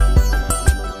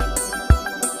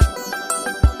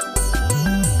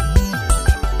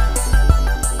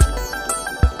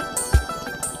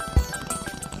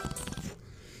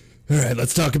All right,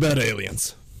 let's talk about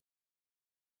aliens.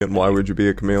 And why would you be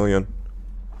a chameleon?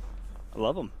 I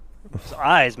love them. Those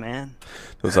eyes, man.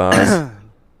 Those eyes.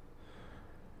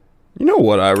 You know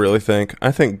what I really think?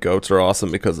 I think goats are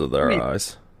awesome because of their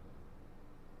eyes.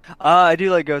 I do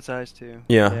like goat's eyes too.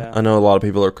 Yeah, I know a lot of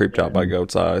people are creeped out by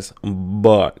goat's eyes,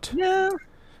 but yeah,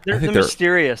 they're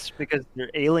mysterious because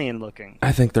they're alien looking.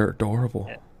 I think they're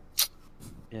adorable.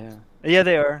 Yeah,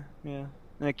 they are. Yeah,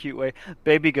 in a cute way.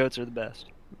 Baby goats are the best.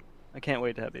 I can't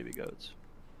wait to have baby goats.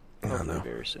 Hopefully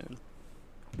very soon.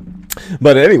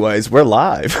 But anyways, we're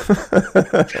live.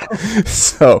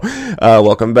 So,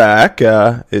 welcome back.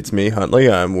 It's me,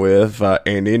 Huntley. I'm with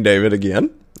Andy and David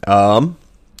again. How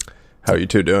are you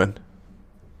two doing?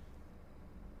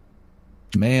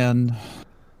 Man,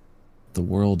 the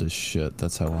world is shit.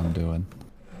 That's how I'm doing.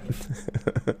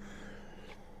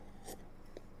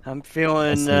 I'm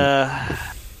feeling the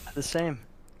same.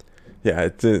 Yeah,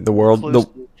 the world.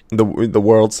 The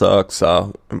world sucks.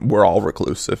 We're all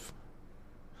reclusive.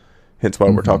 Hence why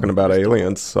we're talking about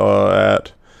aliens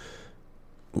at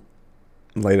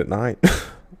late at night.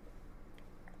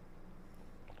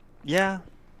 Yeah.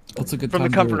 It's a good From the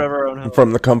comfort of our own home.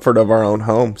 From the comfort of our own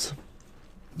homes.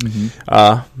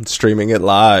 Streaming it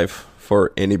live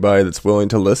for anybody that's willing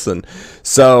to listen.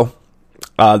 So,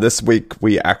 this week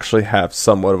we actually have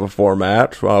somewhat of a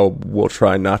format. We'll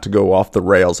try not to go off the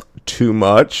rails too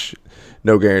much.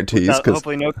 No guarantees.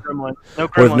 Hopefully no gremlins. No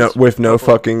gremlins. With no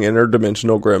fucking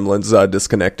interdimensional gremlins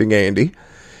disconnecting Andy.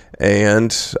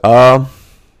 And have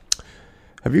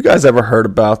you guys ever heard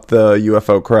about the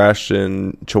UFO crash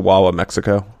in Chihuahua,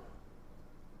 Mexico?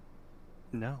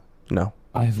 No.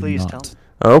 I have Please not. tell me.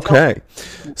 Okay.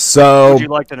 So would you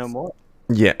like to know more?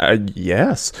 Yeah,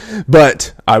 yes.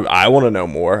 But I want to know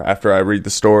more after I read the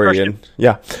story.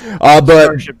 But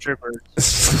Starship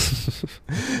Troopers.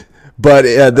 But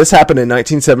this happened in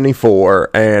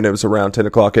 1974, and it was around 10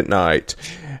 o'clock at night.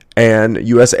 And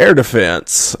U.S. Air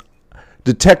Defense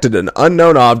detected an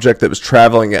unknown object that was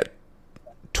traveling at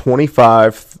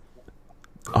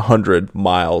 2,500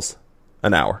 miles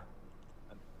an hour.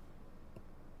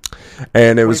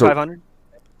 And it was 2,500?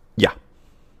 Yeah.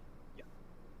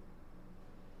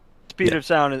 Speed of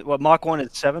sound is what? Mach 1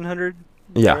 is 700?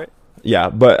 Yeah. Right? Yeah,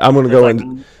 but I'm going to go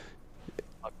in.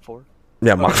 Mach 4?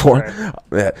 Yeah, Mach 4.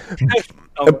 Yeah.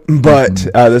 But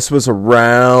this was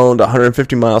around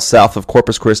 150 miles south of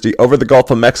Corpus Christi over the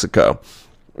Gulf of Mexico.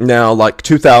 Now, like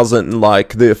 2,000,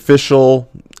 like the official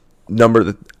number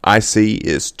that I see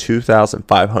is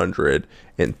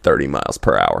 2,530 miles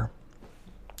per hour.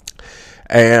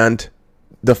 And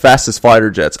the fastest fighter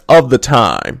jets of the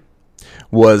time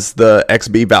was the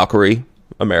XB Valkyrie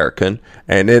American,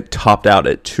 and it topped out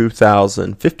at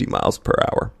 2,050 miles per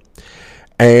hour.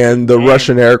 And the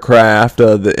Russian aircraft,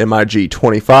 the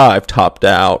MiG-25, topped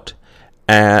out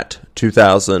at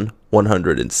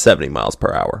 2,170 miles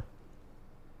per hour.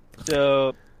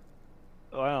 So,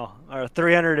 wow, or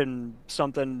 300 and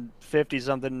something, 50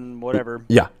 something, whatever.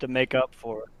 Yeah. To make up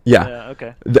for it. Yeah.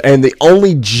 Okay. And the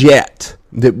only jet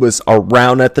that was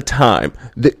around at the time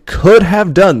that could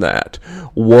have done that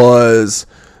was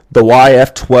the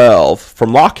YF-12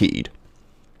 from Lockheed.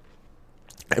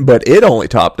 But it only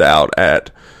topped out at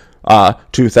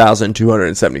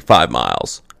 2,275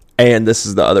 miles. And this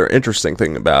is the other interesting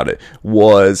thing about it,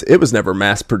 was never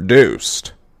mass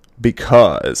produced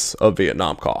because of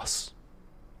Vietnam costs.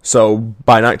 So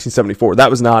by 1974,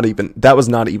 that was not even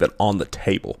on the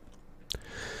table.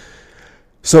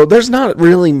 So there's not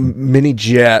really many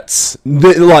jets,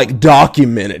 like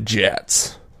documented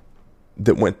jets,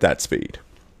 that went that speed.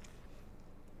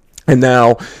 And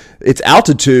now its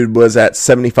altitude was at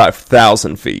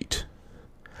 75,000 feet.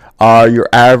 Your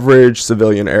average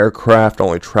civilian aircraft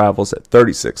only travels at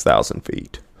 36,000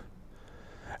 feet.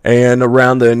 And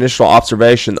around the initial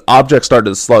observation, the object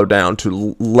started to slow down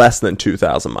to less than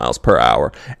 2,000 miles per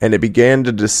hour, and it began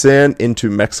to descend into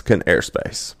Mexican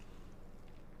airspace.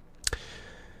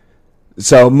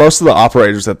 So most of the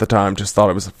operators at the time just thought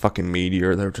it was a fucking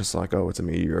meteor. They were just like, oh, it's a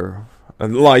meteor.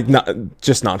 And like, not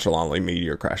just nonchalantly,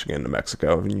 meteor crashing into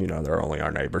Mexico. You know, they're only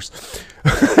our neighbors.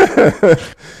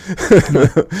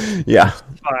 Yeah.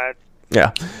 Fine.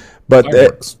 Yeah. But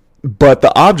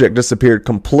the object disappeared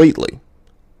completely.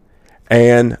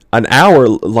 And an hour,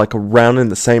 like around in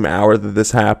the same hour that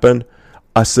this happened,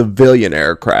 a civilian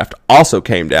aircraft also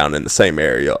came down in the same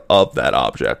area of that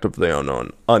object, of the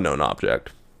unknown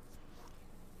object.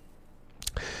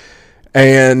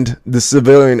 And the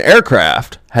civilian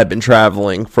aircraft had been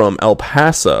traveling from El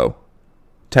Paso,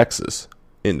 Texas,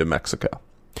 into Mexico.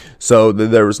 So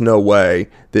there was no way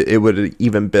that it would have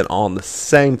even been on the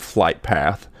same flight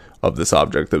path of this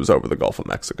object that was over the Gulf of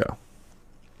Mexico.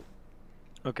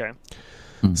 Okay.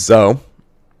 So,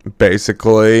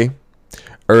 basically,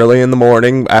 early in the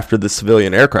morning after the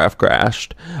civilian aircraft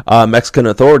crashed, Mexican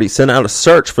authorities sent out a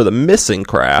search for the missing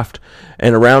craft,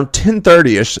 and around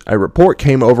 10:30ish, a report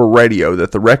came over radio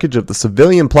that the wreckage of the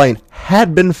civilian plane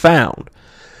had been found.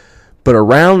 But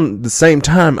around the same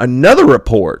time, another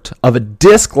report of a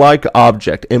disc-like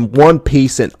object in one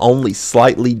piece and only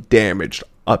slightly damaged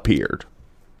appeared.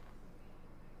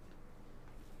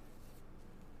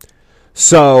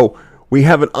 So, we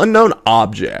have an unknown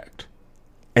object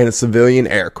and a civilian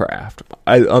aircraft.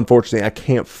 Unfortunately, I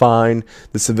can't find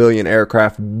the civilian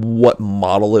aircraft, what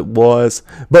model it was.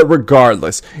 But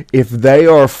regardless, if they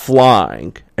are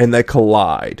flying and they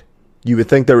collide, you would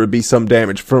think there would be some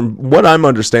damage. From what I'm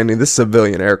understanding, this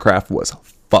civilian aircraft was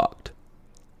fucked.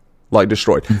 Like,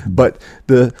 destroyed. But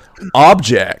the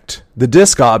object, the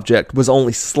disc object, was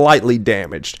only slightly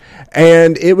damaged.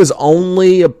 And it was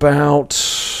only about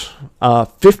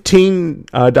 15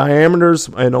 diameters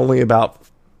and only about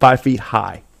 5 feet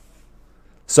high.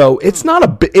 So it's not a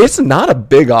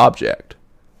big object.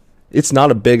 It's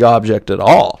not a big object at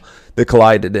all that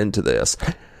collided into this.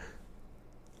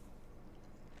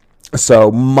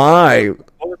 So What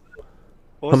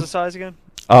was the size again?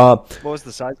 What was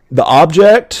the size? The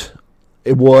object,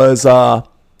 it was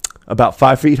about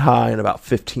 5 feet high and about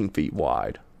 15 feet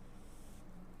wide.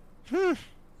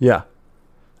 Yeah.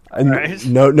 Right.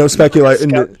 No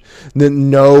speculation.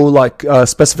 No like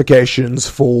specifications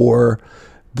for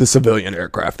the civilian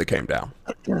aircraft that came down.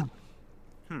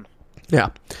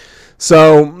 Yeah.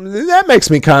 So that makes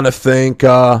me kind of think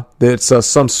that it's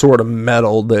some sort of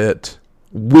metal that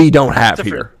we don't have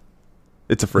here.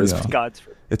 It's a frisbee. Yeah.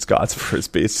 It's God's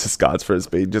frisbee. It's just God's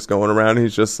frisbee, just going around.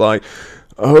 He's just like,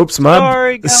 "Oops,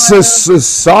 sorry,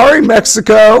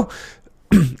 Mexico.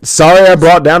 Sorry, I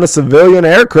brought down a civilian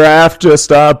aircraft. Just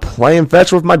playing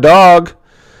fetch with my dog.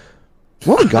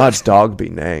 What would God's dog be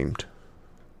named?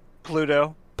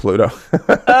 Pluto.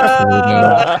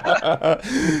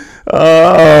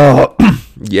 Oh,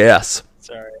 yes.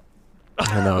 Sorry.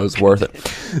 I know, it was worth it.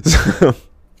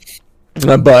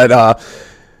 But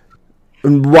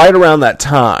right around that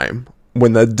time,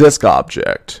 when the disc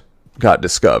object got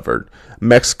discovered,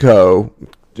 Mexico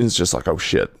is just like, oh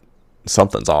shit,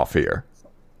 something's off here.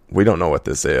 We don't know what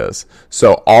this is.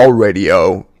 So all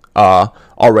radio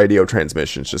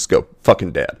transmissions just go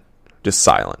fucking dead, just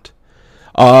silent.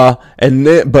 And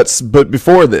then, but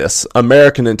before this,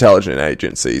 American intelligence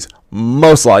agencies,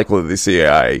 most likely the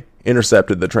CIA,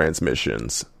 intercepted the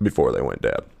transmissions before they went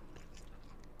dead.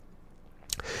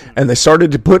 And they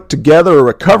started to put together a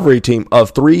recovery team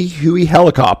of 3 Huey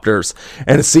helicopters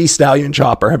and a Sea Stallion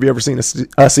chopper. Have you ever seen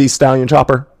a Sea Stallion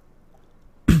chopper?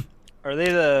 Are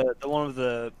they the one with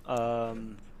the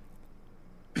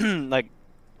like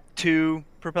 2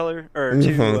 propeller or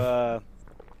 2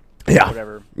 Yeah.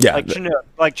 whatever? Yeah.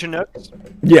 Like Chinooks?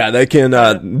 Yeah, they can.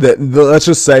 Let's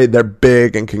just say they're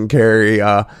big and can carry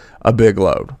a big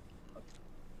load.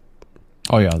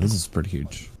 Oh yeah, this is pretty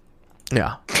huge.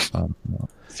 Yeah.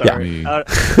 Sorry. Yeah.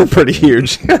 Pretty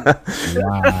huge.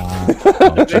 Wow.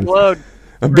 Big load.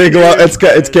 A big load.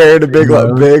 It's carried a big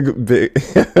load. Big.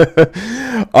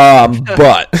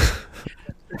 But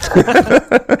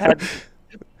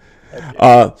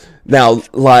now,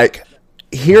 like,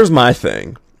 here's my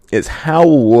thing: is how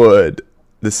would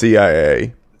the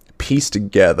CIA piece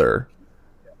together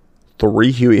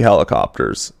 3 Huey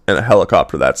helicopters and a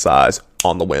helicopter that size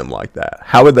on the whim like that?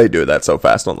 How would they do that so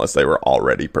fast unless they were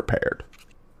already prepared?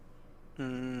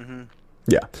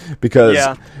 Yeah, because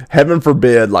heaven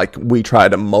forbid, like, we try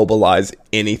to mobilize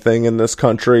anything in this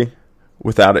country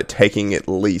without it taking at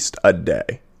least a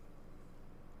day.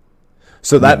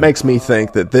 So that makes me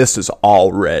think that this is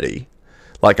already,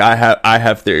 like, I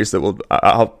have theories that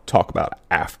I'll talk about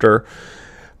after,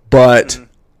 but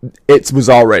it was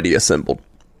already assembled.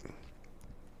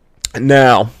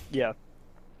 Now, tip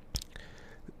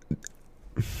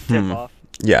off.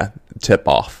 Yeah, tip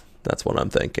off. That's what I'm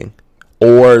thinking.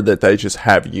 Or that they just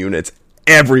have units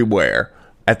everywhere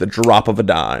at the drop of a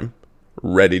dime,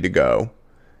 ready to go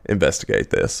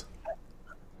investigate this.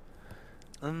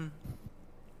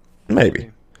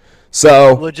 Maybe.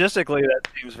 So Logistically, that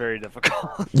seems very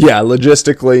difficult. yeah,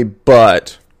 logistically,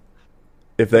 but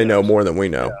if they know more than we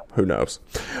know, who knows?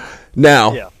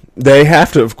 Now, they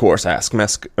have to, of course, ask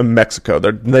Mexico.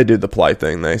 They do the polite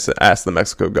thing. They ask the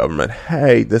Mexico government,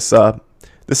 "Hey, this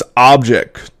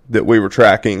object that we were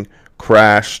tracking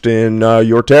crashed in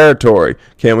your territory.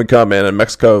 Can we come in?" And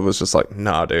Mexico was just like,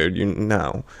 "Nah, dude,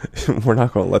 no, we're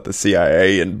not going to let the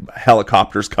CIA and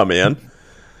helicopters come in."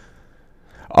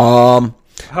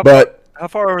 How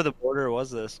far over the border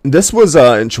was this? This was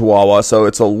in Chihuahua, so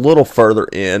it's a little further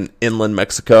inland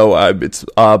Mexico. It's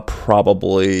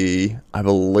probably, I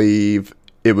believe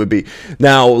it would be.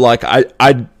 Now, like,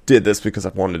 I did this because I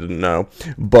wanted to know,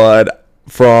 but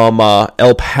from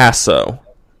El Paso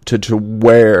to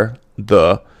where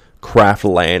the craft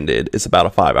landed, it's about a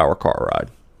 5-hour car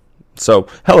ride. So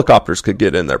helicopters could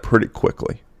get in there pretty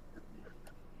quickly.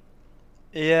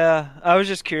 Yeah, I was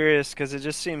just curious because it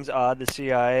just seems odd the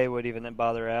CIA would even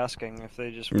bother asking if they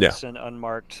just would send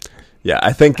unmarked. Yeah,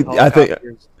 I think do yeah.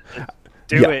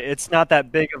 it. It's not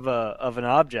that big of an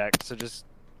object, so just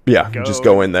just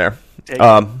go in there.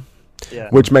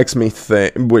 Which makes me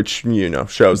think, which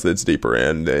shows that it's deeper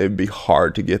in. It'd be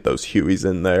hard to get those Hueys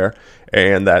in there,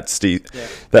 and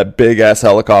that big ass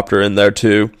helicopter in there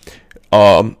too,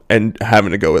 and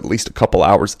having to go at least a couple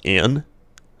hours in.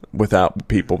 Without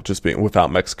Mexico just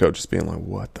being like,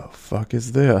 what the fuck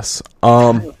is this?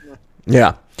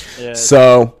 Yeah.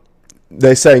 So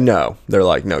they say no. They're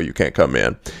like, no, you can't come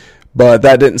in. But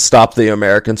that didn't stop the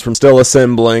Americans from still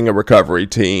assembling a recovery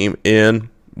team in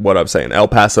what I'm saying, El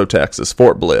Paso, Texas.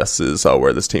 Fort Bliss is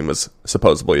where this team was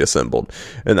supposedly assembled,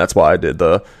 and that's why I did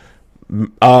the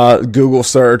Google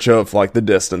search of like the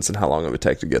distance and how long it would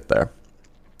take to get there.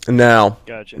 Now,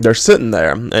 They're sitting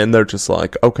there, and they're just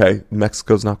like, okay,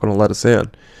 Mexico's not going to let us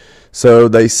in. So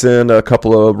they send a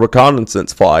couple of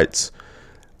reconnaissance flights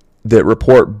that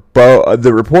report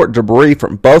debris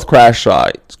from both crash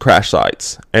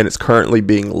sites, and it's currently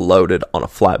being loaded on a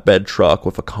flatbed truck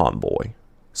with a convoy.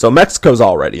 So Mexico's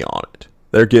already on it.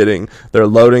 They're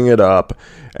loading it up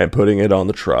and putting it on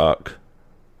the truck,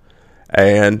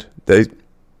 and the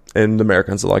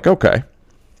Americans are like, okay.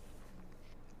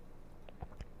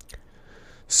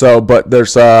 So, but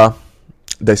there's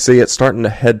they see it starting to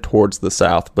head towards the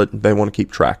south, but they want to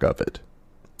keep track of it.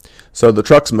 So the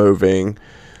truck's moving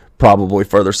probably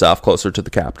further south, closer to the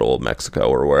capital of Mexico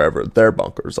or wherever their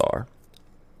bunkers are.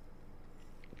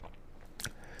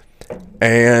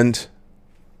 And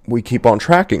we keep on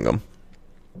tracking them.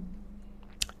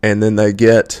 And then they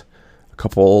get a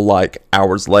couple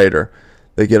hours later,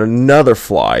 they get another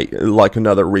flight, like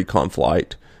another recon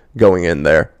flight going in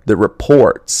there that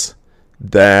reports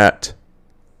that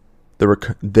the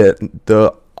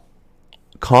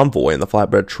convoy and the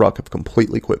flatbed truck have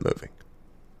completely quit moving.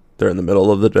 They're in the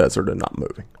middle of the desert and not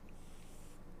moving.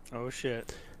 Oh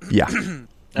shit! Yeah,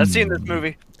 I've seen this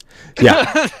movie.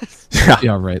 Yeah,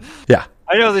 Yeah, right. Yeah,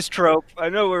 I know this trope. I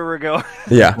know where we're going.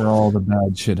 Yeah, where all the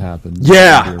bad shit happens.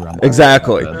 Yeah,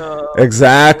 exactly,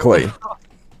 exactly.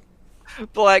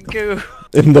 Black goo.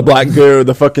 In the black goo,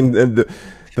 the fucking moon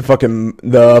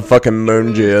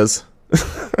jizz.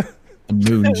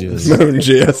 Moon jizz. Moon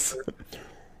jizz.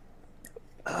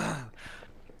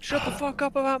 Shut the fuck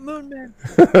up about Moon Man.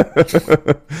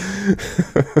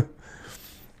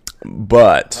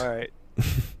 But all right,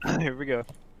 here we go.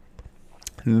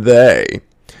 They're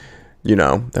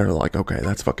like, okay,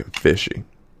 that's fucking fishy.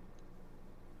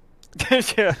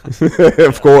 Yeah.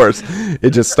 Of course,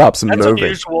 it just stops them moving.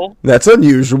 Unusual. That's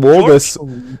unusual. This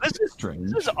is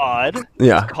strange. This is odd.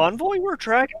 Yeah. This convoy we're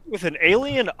tracking with an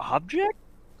alien object?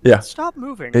 Yeah. Stop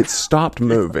moving. It stopped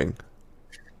moving.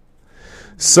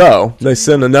 So they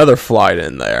send another flight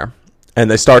in there, and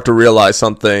they start to realize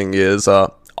something is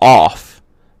off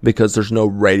because there's no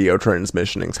radio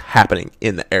transmissions happening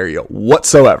in the area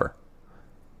whatsoever.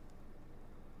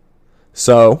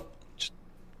 So,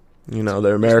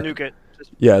 they're American.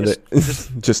 Just nuke it.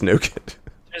 Just nuke it.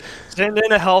 Just send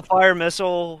in a Hellfire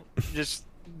missile. Just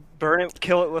burn it,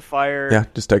 kill it with fire. Yeah,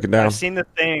 just take it down. I've seen the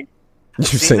thing. You've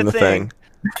seen the thing.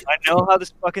 I know how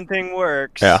this fucking thing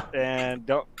works. Yeah. And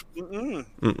don't. No.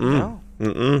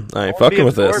 I ain't fucking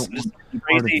with this.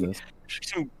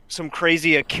 Some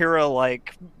crazy Akira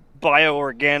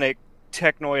bio-organic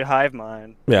technoid hive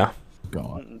mind. Yeah.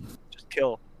 God.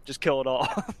 Just kill it all.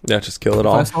 Yeah, just kill it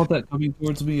all. If I saw that coming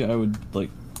towards me, I would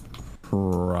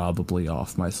probably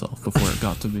off myself before it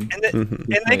got to me.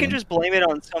 And they can just blame it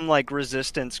on some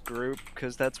resistance group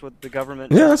because that's what the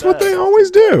government. Yeah, that's what they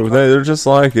always do. They're just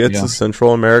like, it's a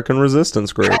Central American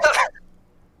resistance group.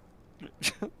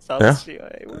 That's how the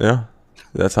CIA works. Yeah,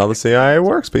 that's how the CIA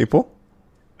works, people.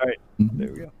 All right,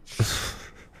 there we go.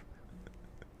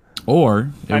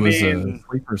 Or it was a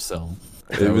sleeper cell.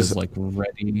 It was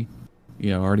ready,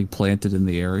 already planted in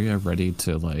the area, ready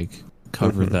to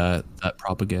cover that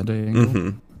propaganda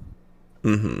angle.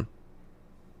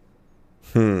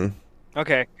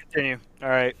 Okay, continue. All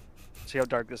right, see how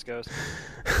dark this goes.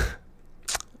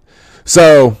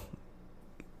 So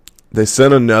they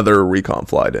sent another recon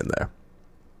flight in there,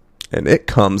 and it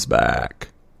comes back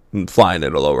flying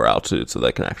at a lower altitude so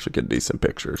they can actually get decent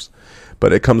pictures.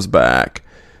 But it comes back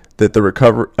that the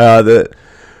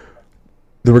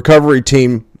recovery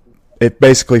team, it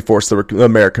basically forced the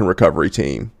American recovery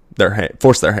team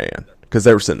forced their hand, because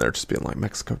they were sitting there just being like,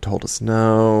 Mexico told us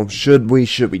no. Should we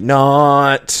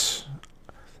not?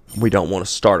 We don't want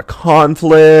to start a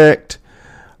conflict.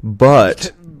 But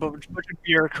a bunch of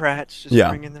bureaucrats just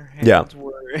wringing their hands. Yeah.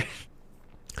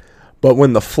 But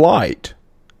when the flight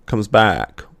comes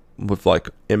back with like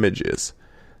images,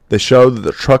 they show that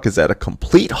the truck is at a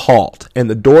complete halt and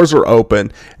the doors are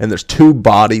open and there's 2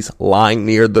 bodies lying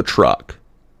near the truck.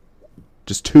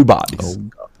 Just 2 bodies. Oh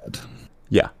God.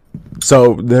 Yeah.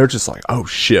 So they're just like, oh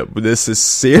shit, this is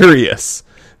serious.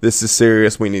 This is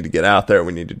serious. We need to get out there.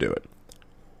 We need to do it.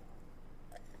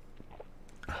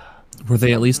 Were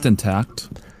they at least intact?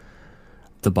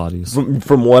 The bodies?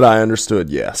 From what I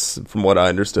understood, yes. From what I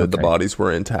understood, the bodies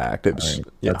were intact. It was,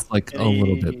 That's like a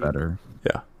little bit better.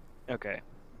 Yeah. Okay.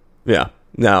 Yeah.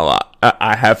 Now,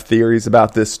 I have theories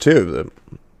about this too that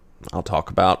I'll talk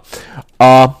about.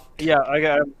 Yeah,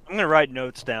 I'm gonna write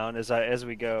notes down as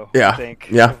we go. Yeah. I think.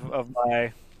 Yeah. Of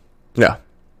my. Yeah.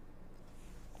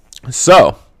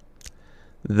 So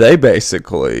they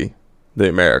basically, the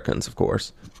Americans, of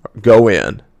course, go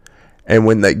in, and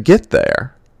when they get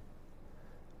there,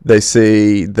 they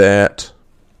see that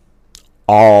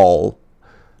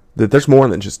there's more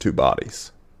than just 2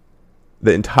 bodies.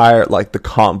 The entire, like the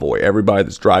convoy, everybody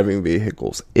that's driving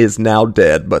vehicles is now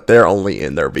dead, but they're only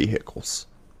in their vehicles.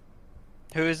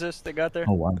 Who is this that got there?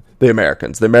 Oh wow. The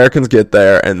Americans. The Americans get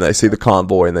there and they see the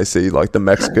convoy and they see like the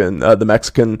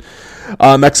Mexican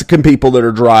people that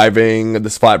are driving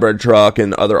this flatbed truck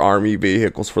and other army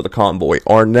vehicles for the convoy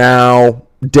are now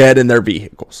dead in their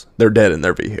vehicles. They're dead in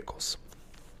their vehicles.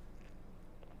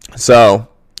 So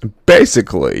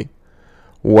basically,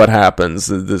 what happens?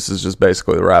 This is just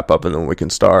basically the wrap up, and then we can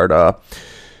start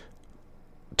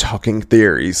talking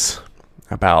theories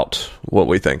about what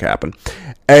we think happened.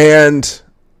 And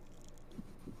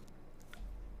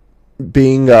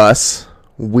being us,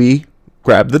 we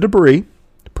grab the debris,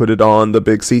 put it on the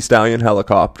big Sea Stallion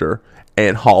helicopter,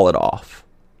 and haul it off.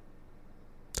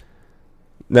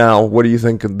 Now, what do you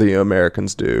think the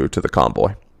Americans do to the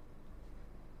convoy?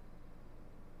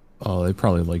 Oh, they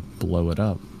probably like blow it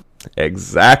up.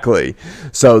 Exactly.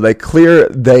 So they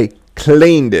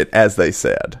cleaned it, as they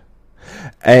said.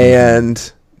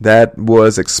 And that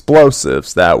was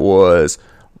explosives. That was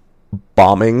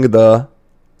bombing the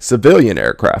civilian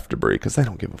aircraft debris, because they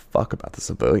don't give a fuck about the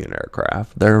civilian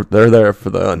aircraft. They're there for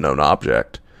the unknown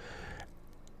object.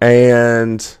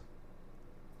 And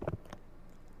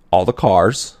all the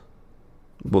cars,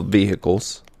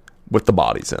 vehicles, with the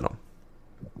bodies in them.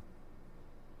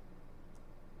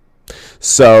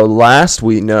 So last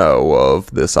we know of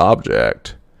this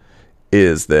object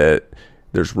is that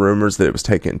there's rumors that it was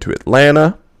taken to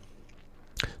Atlanta.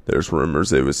 There's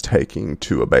rumors it was taken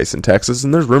to a base in Texas.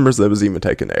 And there's rumors that it was even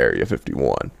taken to Area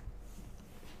 51.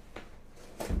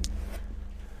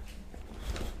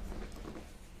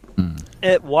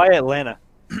 Why Atlanta?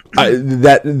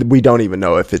 That we don't even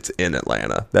know if it's in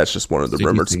Atlanta. That's just one of the CDC?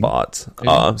 rumored spots.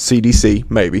 Yeah. CDC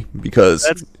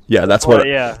that's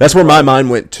yeah. that's where my mind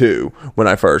went to when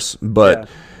I first, but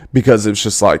because it's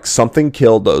just like something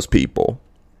killed those people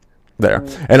there.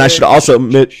 And I should also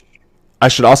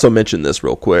mention this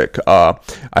real quick.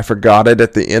 I forgot it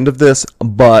at the end of this,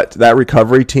 but that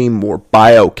recovery team wore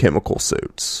biochemical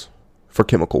suits for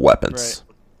chemical weapons.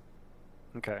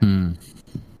 Right. Okay.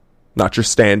 Not your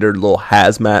standard little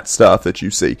hazmat stuff that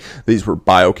you see. These were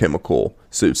biochemical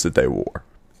suits that they wore.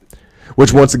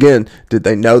 Which, once again, did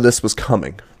they know this was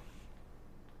coming?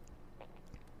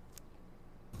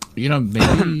 You know,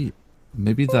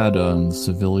 maybe that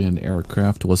civilian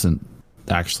aircraft wasn't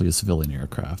actually a civilian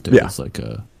aircraft. It was like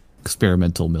a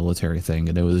experimental military thing,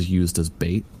 and it was used as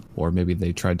bait. Or maybe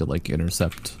they tried to like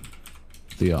intercept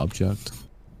the object.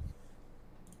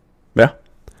 Yeah.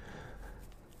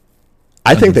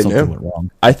 I think they knew. Went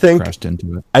wrong. I think crashed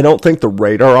into it. I don't think the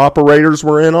radar operators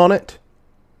were in on it.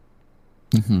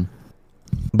 Mm-hmm.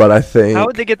 But I think How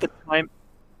would they get the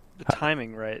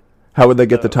timing right? How would they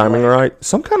get the timing right?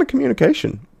 Some kind of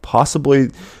communication. Possibly.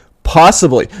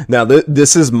 Now,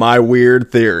 this is my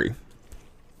weird theory.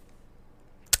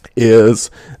 Is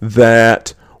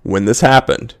that when this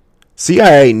happened,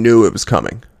 CIA knew it was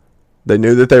coming. They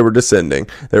knew that they were descending.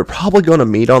 They were probably going to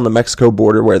meet on the Mexico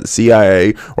border where the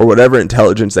CIA or whatever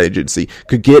intelligence agency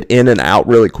could get in and out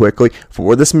really quickly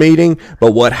for this meeting.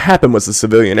 But what happened was the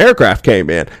civilian aircraft came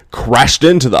in, crashed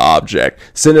into the object,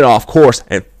 sent it off course,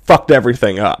 and fucked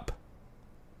everything up.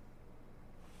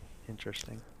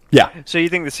 Interesting. Yeah. So you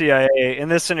think the CIA in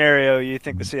this scenario? You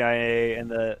think the CIA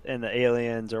and the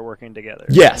aliens are working together?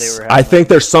 Yes, I think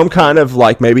there's some kind of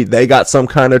maybe they got some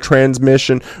kind of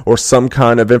transmission or some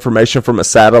kind of information from a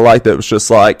satellite that was just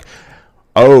like,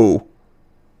 oh,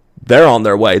 they're on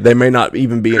their way. They may not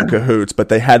even be in cahoots, but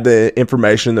they had the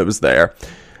information that was there,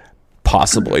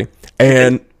 possibly.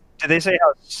 And did they say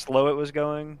how slow it was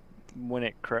going when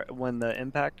the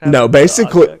impact happened? No,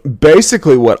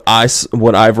 basically what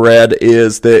I've read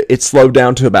is that it slowed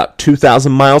down to about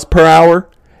 2,000 miles per hour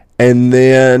and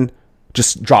then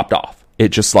just dropped off. It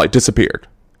just disappeared.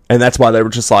 And that's why they were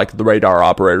just the radar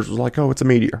operators was like, oh, it's a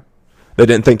meteor. They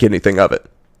didn't think anything of it.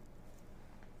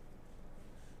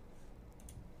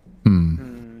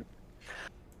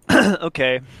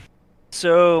 Okay.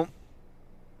 So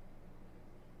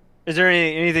is there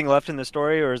anything left in the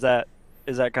story, or is that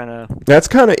kind of... That's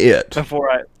kind of it.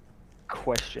 Before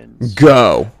questions.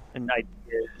 Go. And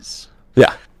ideas.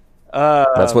 Yeah.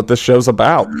 That's what this show's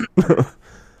about.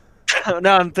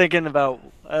 Now I'm thinking about...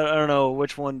 I don't know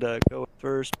which one to go with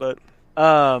first, but...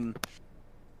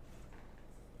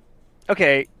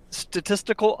 Okay,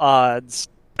 statistical odds.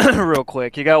 Real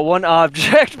quick. You got one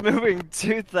object moving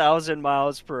 2,000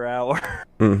 miles per hour.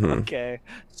 Mm-hmm. Okay.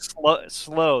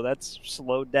 Slow. That's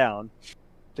slowed down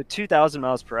to 2,000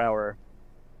 miles per hour.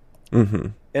 Mm-hmm.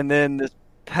 And then this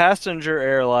passenger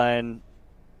airline,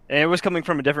 and it was coming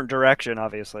from a different direction,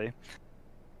 obviously,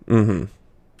 mm-hmm.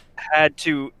 had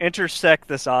to intersect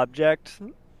this object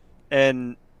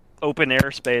and open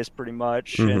airspace pretty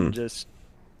much, mm-hmm. and just...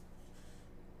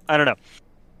 I don't know.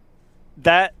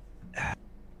 That...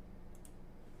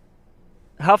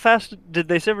 How fast did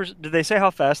they say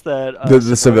how fast that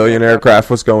the civilian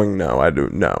aircraft was going? No, I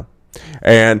don't know.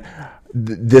 And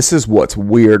this is what's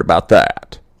weird about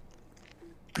that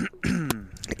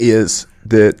is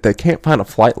that they can't find a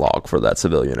flight log for that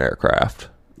civilian aircraft.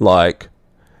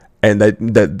 And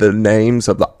the names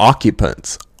of the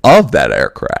occupants of that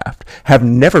aircraft have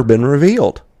never been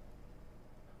revealed.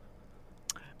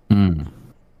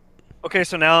 Okay,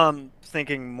 so now I'm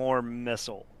thinking more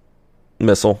missile.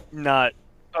 Not...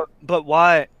 but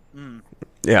why?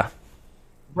 Yeah.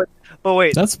 But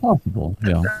wait. That's possible,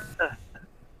 yeah.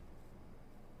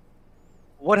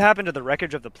 What happened to the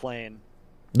wreckage of the plane?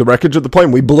 The wreckage of the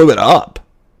plane, we blew it up.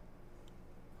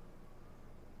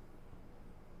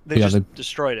 They just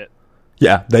destroyed it.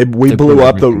 Yeah, we blew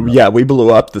up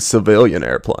the civilian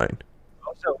airplane.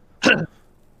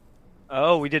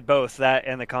 Oh, we did both, that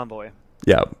and the convoy.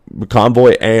 Yeah, the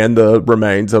convoy and the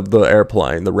remains of the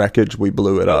airplane, the wreckage, we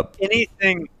blew it up.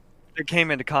 Anything that came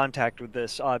into contact with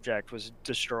this object was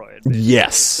destroyed, basically.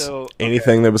 Yes. So, okay.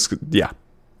 Anything that was... Yeah.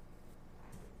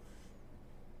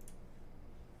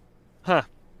 Huh.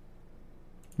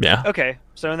 Yeah. Okay,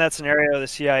 so in that scenario, the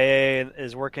CIA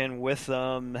is working with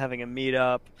them, having a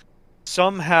meetup.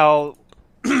 Somehow,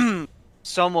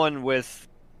 someone with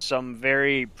some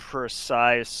very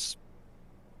precise...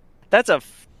 That's a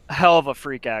hell of a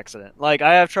freak accident. I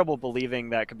have trouble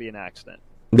believing that could be an accident.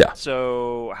 Yeah.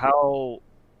 So how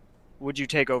would you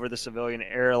take over the civilian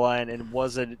airline, and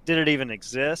did it even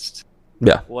exist?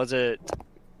 Yeah. Was it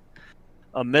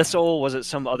a missile? Was it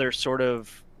some other sort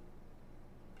of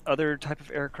other type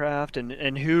of aircraft?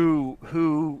 And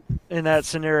who in that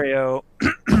scenario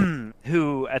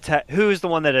who's the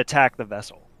one that attacked the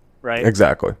vessel, right?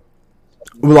 Exactly.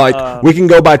 We can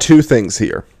go by two things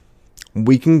here.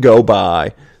 We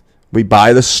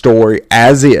buy the story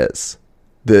as is.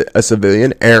 A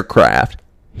civilian aircraft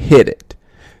hit it.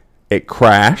 It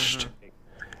crashed,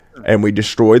 and we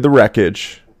destroyed the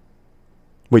wreckage.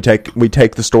 We take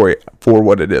the story for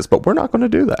what it is, but we're not going to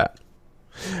do that.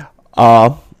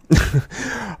 I'm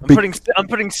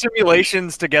putting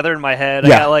simulations together in my head.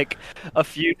 Yeah. I got a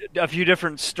few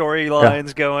different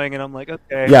storylines going, and I'm like,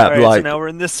 okay, yeah, all right, so now we're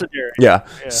in this scenario. Yeah.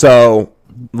 So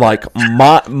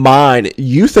mine,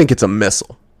 you think it's a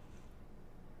missile.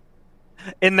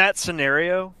 In that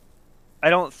scenario, I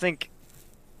don't think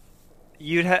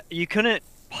you couldn't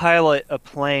pilot a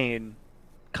plane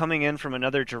coming in from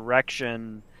another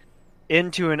direction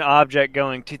into an object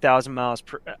going 2,000 miles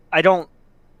per...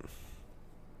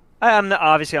 I'm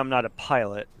not a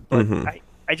pilot, but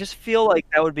I just feel like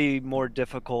that would be more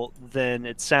difficult than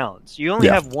it sounds. You only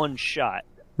have one shot.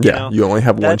 You only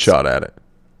have one shot at it.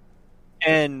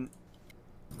 And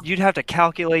you'd have to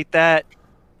calculate that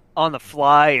on the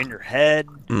fly in your head.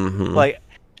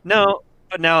 No,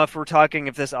 but now if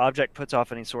this object puts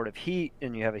off any sort of heat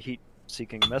and you have a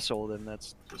heat-seeking missile, then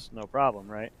that's just no problem,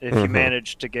 right? If you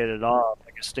manage to get it off,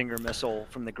 like a Stinger missile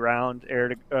from the ground to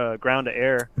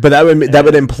air. But that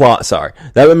would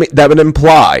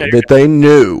imply that they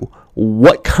knew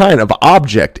what kind of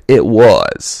object it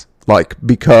was. Like,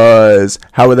 because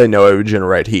how would they know it would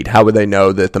generate heat? How would they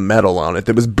know that the metal on it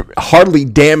that was hardly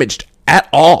damaged at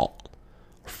all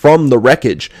from the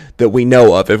wreckage that we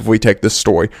know of, if we take this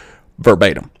story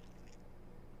verbatim?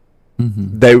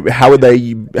 Mm-hmm. How would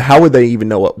they even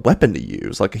know what weapon to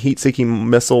use? Like a heat-seeking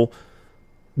missile,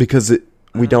 because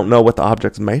we don't know what the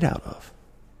object's made out of.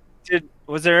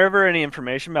 Was there ever any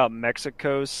information about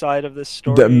Mexico's side of this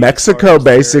story? Mexico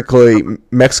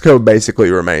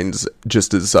basically remains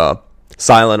just as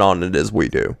silent on it as we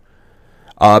do.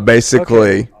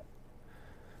 Basically,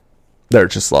 they're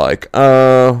just like,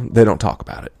 they don't talk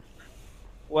about it.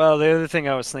 Well, the other thing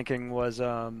I was thinking was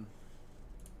a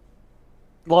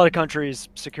lot of countries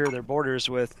secure their borders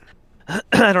with,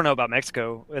 I don't know about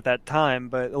Mexico at that time,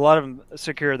 but a lot of them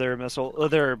secure their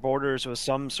borders with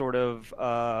some sort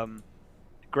of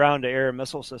ground-to-air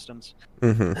missile systems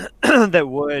that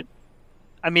would,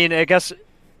 I mean, I guess,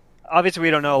 obviously we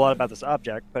don't know a lot about this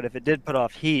object, but if it did put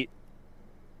off heat,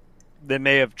 they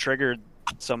may have triggered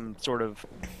some sort of,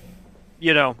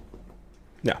 some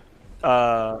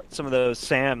of those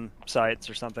SAM sites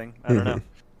or something. I don't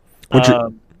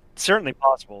know. Certainly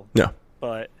possible. Yeah.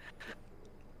 But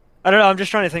I don't know. I'm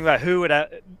just trying to think about who would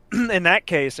in that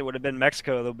case, it would have been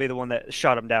Mexico that would be the one that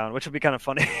shot him down, which would be kind of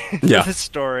funny for this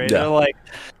story. Yeah. They're like,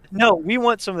 no, we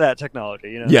want some of that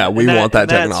technology. Yeah, we want that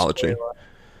technology.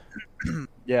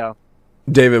 Yeah.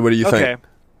 David, what do you think?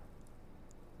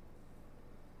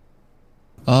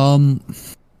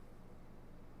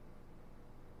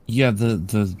 Yeah,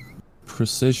 the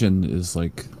precision is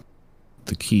like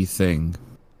the key thing.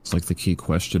 It's like the key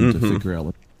question to figure out,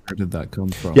 like, where did that come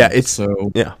from? Yeah,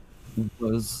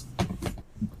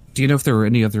 do you know if there were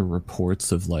any other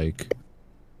reports of like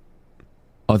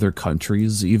other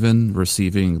countries even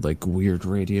receiving like weird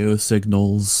radio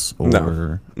signals?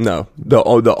 Or no.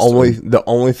 The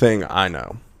only thing I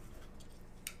know.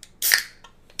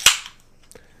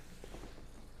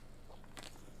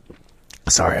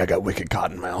 Sorry, I got wicked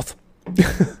cotton mouth.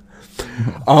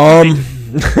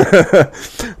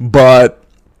 But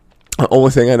the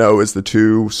only thing I know is the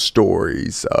two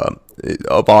stories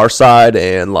of our side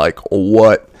and like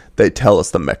what they tell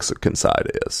us the Mexican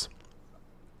side is.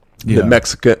 Yeah.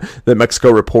 That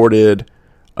Mexico reported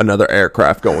another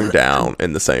aircraft going down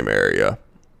in the same area.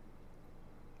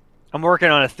 I'm working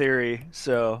on a theory,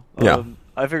 so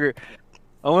I figure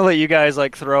I'm gonna let you guys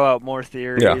like throw out more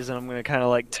theories, and I'm gonna kind of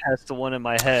like test the one in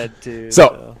my head too.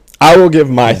 So I will give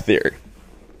my theory,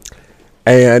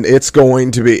 and it's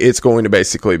going to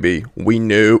basically be we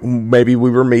knew, maybe we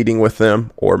were meeting with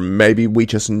them, or maybe we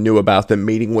just knew about them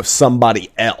meeting with somebody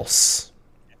else.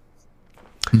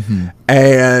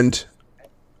 And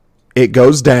it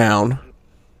goes down,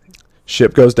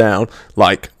 ship goes down,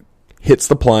 like hits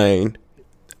the plane,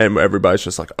 and everybody's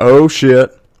just like, oh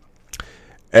shit,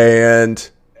 and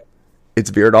it's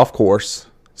veered off course.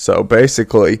 So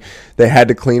basically they had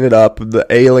to clean it up. The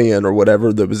alien or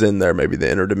whatever that was in there, maybe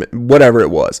the whatever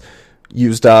it was,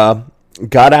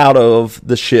 got out of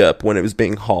the ship when it was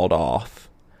being hauled off,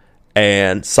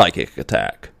 and psychic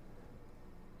attack.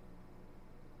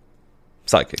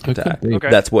 Okay.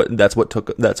 That's what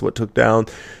took down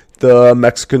the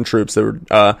Mexican troops that were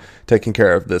taking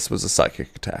care of this. Was a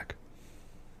psychic attack.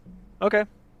 Okay.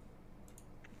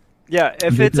 Yeah,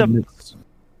 if it's a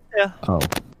Oh,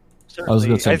 certainly. I was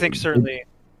gonna say, I think certainly.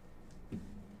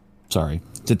 Sorry,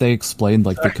 did they explain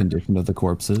like the condition of the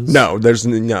corpses? No, they're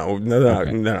not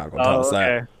going to tell us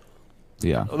that.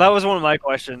 Yeah. Well, that was one of my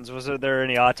questions. Was there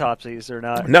any autopsies or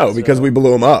not? No, because we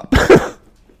blew them up.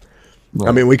 Right.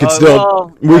 I mean, we could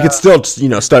still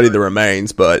study the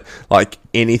remains, but like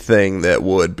anything that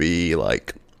would be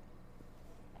like,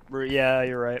 yeah,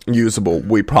 you're right, usable,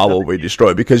 we probably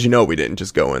destroyed, because we didn't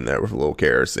just go in there with a little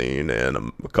kerosene and a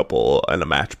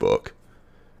matchbook.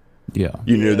 Yeah,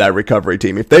 you knew that recovery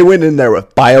team. If they went in there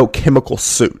with biochemical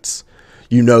suits,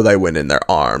 they went in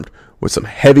there armed with some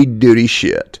heavy duty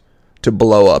shit to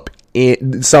blow up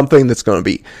something that's going to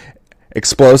be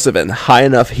explosive and high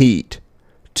enough heat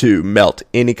to melt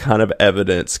any kind of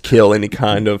evidence, kill any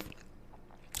kind of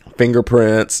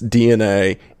fingerprints,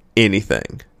 DNA,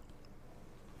 anything.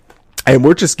 And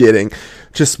we're just getting,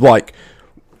 like,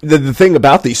 the thing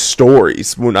about these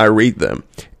stories when I read them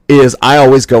is I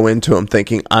always go into them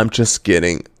thinking I'm just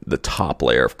getting the top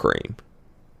layer of cream.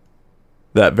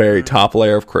 That very top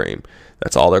layer of cream.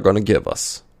 That's all they're going to give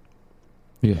us.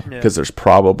 Yeah. Because there's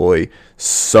probably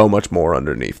so much more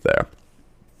underneath there.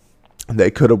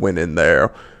 They could have went in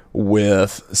there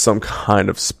with some kind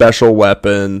of special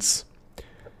weapons,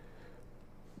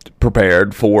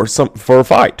 prepared for a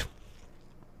fight.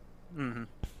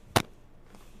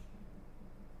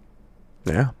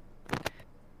 Yeah.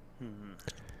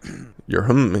 You're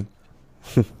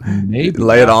Maybe.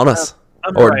 Lay it on us.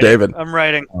 I'm Or writing. David. I'm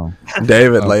writing. Oh.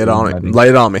 David, lay it on ready. Lay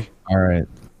it on me. All right.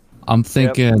 I'm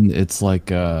thinking it's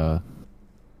like an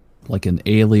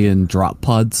alien drop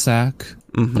pod sack,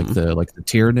 like the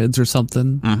Tyranids or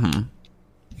something. Mm-hmm.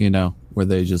 You know, where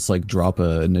they just like drop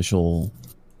a initial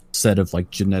set of like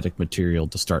genetic material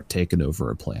to start taking over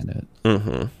a planet,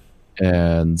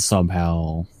 and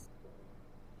somehow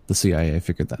the CIA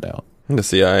figured that out. The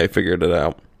CIA figured it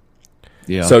out.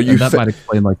 Yeah, so that might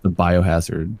explain like the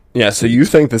biohazard. Yeah, so you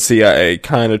think the CIA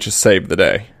kind of just saved the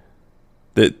day?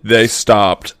 That they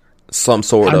stopped some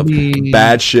sort of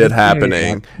bad shit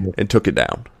happening and took it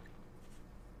down.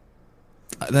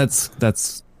 That's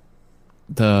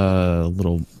the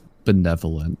little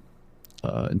benevolent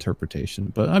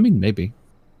interpretation, but I mean, maybe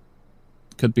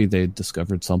could be they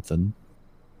discovered something,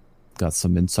 got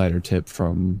some insider tip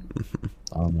from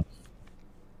I don't know,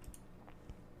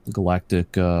 the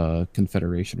Galactic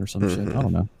Confederation or some shit. I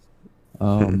don't know.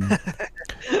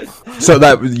 So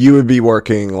that you would be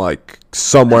working like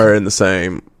somewhere in the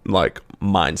same like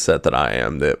mindset that I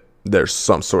am, that there's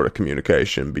some sort of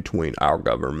communication between our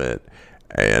government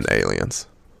and aliens.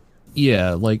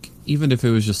 Yeah, like even if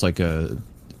it was just like a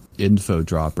info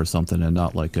drop or something and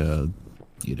not like a,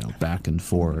 you know, back and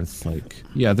forth, like,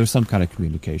 yeah, there's some kind of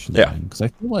communication line, because I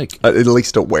feel like at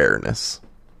least awareness.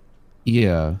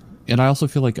 Yeah, and I also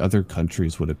feel like other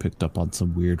countries would have picked up on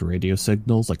some weird radio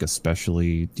signals, like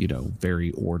especially, you know,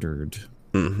 very ordered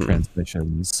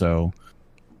transmissions. So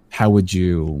how would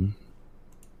you'd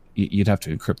have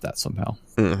to encrypt that somehow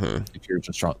if you're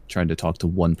just trying to talk to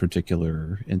one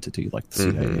particular entity like the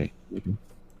CIA. Maybe.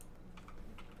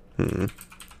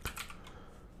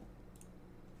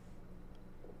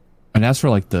 And as for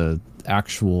like the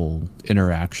actual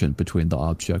interaction between the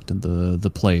object and the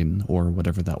plane or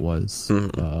whatever that was,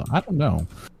 I don't know.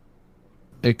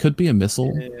 It could be a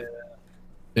missile. Yeah.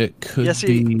 It could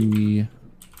be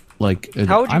like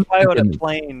how would you pilot a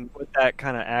plane with that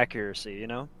kind of accuracy, you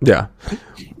know? Yeah.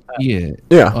 Yeah.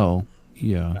 Oh,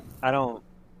 yeah.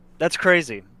 That's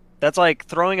crazy. That's like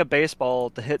throwing a baseball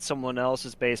to hit someone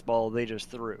else's baseball they just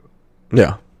threw.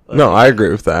 Yeah. No, I agree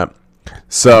with that.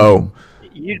 So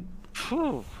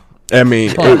I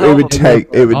mean,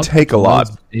 it would take a lot.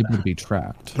 Able to be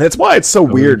tracked. That's why it's so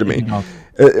weird to me.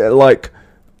 Like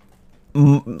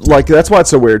that's why it's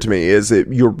so weird to me. Is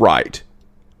you're right?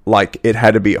 Like it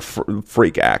had to be a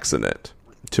freak accident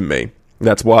to me.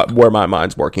 That's where my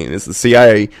mind's working. Is the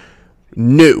CIA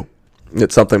knew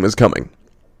that something was coming,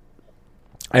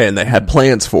 and they had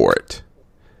plans for it,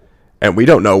 and we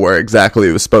don't know where exactly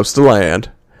it was supposed to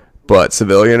land, but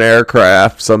civilian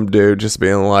aircraft, some dude just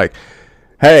being like,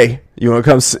 hey, you want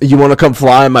to come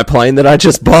fly in my plane that I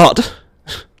just bought?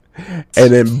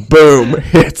 And then boom,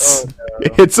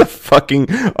 it's a fucking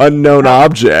unknown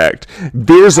object.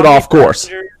 Veers it off course.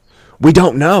 We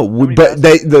don't know. But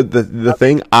the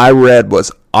thing I read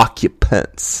was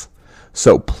occupants.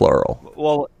 So plural.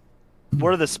 Well,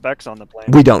 what are the specs on the plane?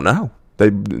 We don't know.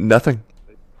 Nothing.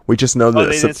 We just know that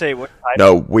they didn't say what type.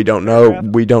 No, we don't know.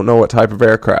 Aircraft? We don't know what type of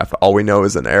aircraft. All we know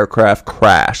is an aircraft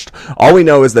crashed. All we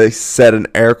know is they said an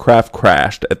aircraft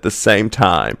crashed at the same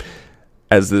time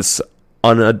as this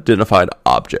unidentified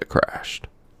object crashed.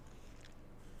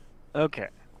 Okay.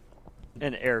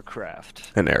 An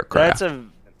aircraft. That's a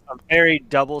very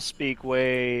double-speak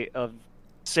way of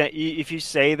saying. If you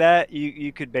say that,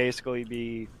 you could basically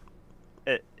be...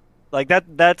 Like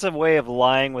that's a way of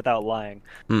lying without lying.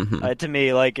 To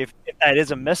me, like if that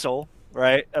is a missile,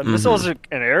 right? A missile is an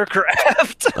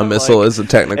aircraft. A missile is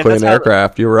technically an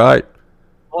aircraft. You're right.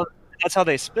 Well, that's how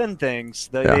they spin things.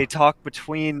 They talk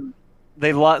between.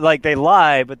 They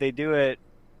lie, but they do it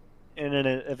in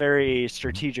a very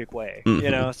strategic way. You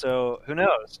know, so who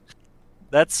knows?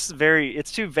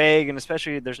 It's too vague, and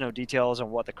especially there's no details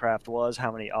on what the craft was,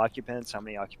 how many occupants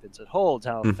it holds,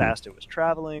 how fast it was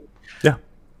traveling. Yeah.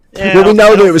 Well, we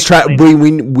know that it was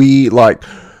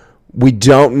we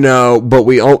don't know, but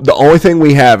the only thing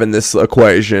we have in this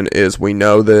equation is we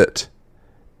know that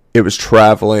it was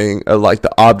traveling, like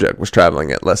the object was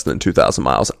traveling at less than 2,000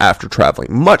 miles after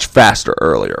traveling much faster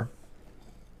earlier.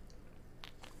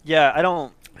 Yeah, I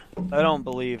don't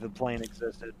believe the plane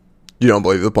existed. You don't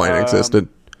believe the plane existed,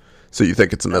 so you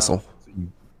think it's a missile?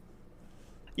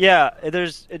 Yeah, it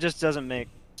just doesn't make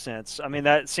sense. I mean,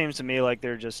 that seems to me like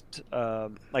they're just,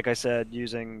 like I said,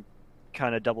 using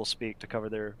kind of double speak to cover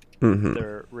their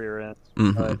rear ends.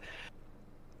 But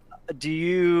do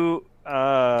you?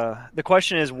 The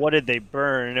question is, what did they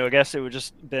burn? I guess it would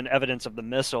just been evidence of the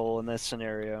missile in this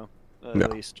scenario,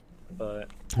 at least. But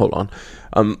hold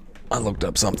on, I looked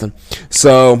up something.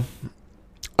 So,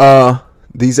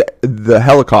 the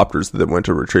helicopters that went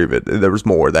to retrieve it, there was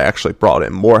more. They actually brought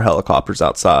in more helicopters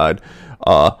outside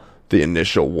the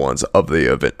initial ones of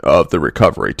the event of the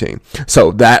recovery team.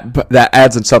 So that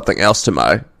adds in something else to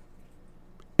my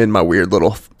weird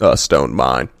little stone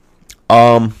mind.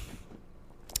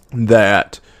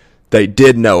 That they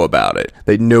did know about it.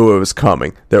 They knew it was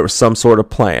coming. There was some sort of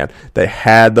plan. They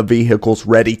had the vehicles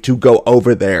ready to go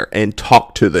over there and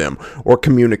talk to them or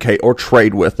communicate or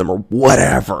trade with them or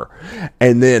whatever.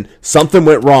 And then something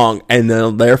went wrong, and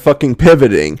then they're fucking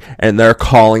pivoting and they're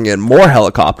calling in more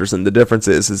helicopters. And the difference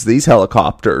is these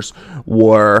helicopters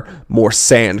were more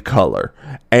sand color.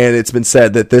 And it's been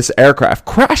said that this aircraft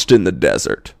crashed in the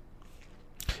desert.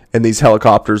 And these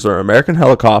helicopters are American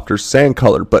helicopters, sand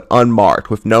colored, but unmarked,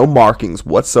 with no markings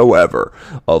whatsoever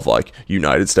of like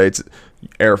United States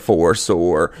Air Force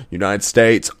or United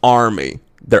States Army.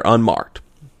 They're unmarked.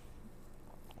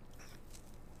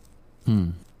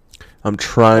 I'm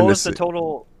trying what to was see. the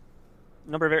total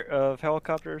number of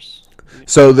helicopters?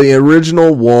 So the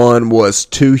original one was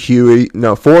four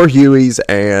Hueys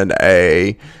and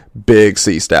a big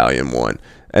Sea Stallion one.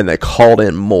 And they called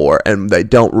in more, and they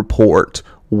don't report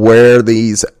where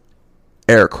these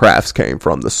aircrafts came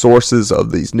from. The sources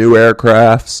of these new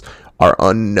aircrafts are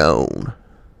unknown.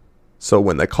 So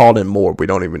when they called in more, we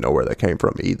don't even know where they came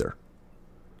from either.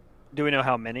 Do we know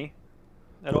how many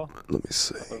at all? Let me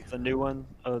see. Of the new one?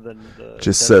 Oh, the It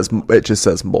just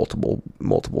says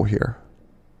multiple here.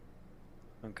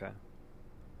 Okay.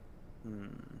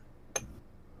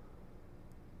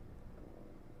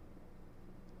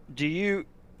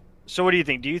 So what do you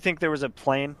think? Do you think there was a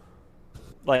plane?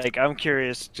 Like, I'm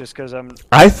curious, just because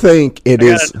I think it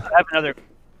is. I have another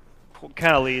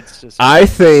kind of leads to. I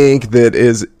think that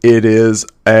it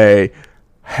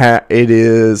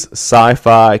is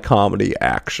sci-fi comedy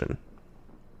action,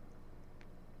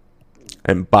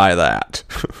 and by that,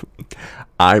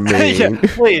 I mean, yeah,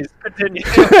 please continue.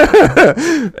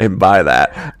 and by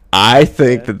that, I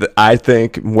think I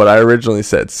think what I originally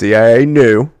said. CIA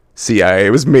knew. CIA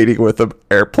was meeting with them.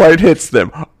 Airplane hits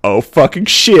them. Oh, fucking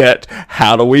shit.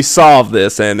 How do we solve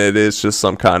this? And it is just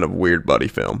some kind of weird buddy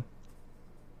film.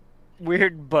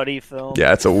 Weird buddy film.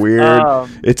 Yeah, it's a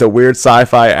weird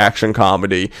sci-fi action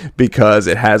comedy because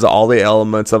it has all the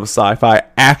elements of a sci-fi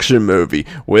action movie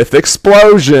with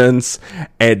explosions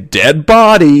and dead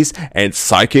bodies and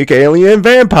psychic alien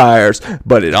vampires.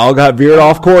 But it all got veered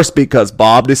off course because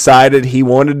Bob decided he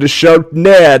wanted to show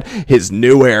Ned his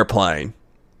new airplane.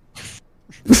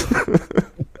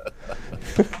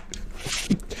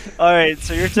 All right,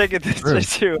 so you're taking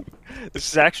this to. This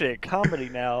is actually a comedy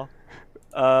now.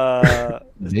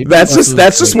 That's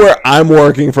just where I'm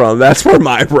working from. That's where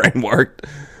my brain worked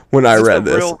when I read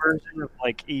this. Real version of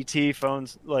like ET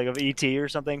phones, like of ET or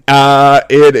something.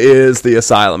 It is the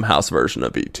Asylum House version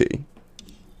of ET.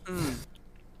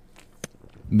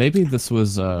 Maybe this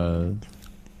was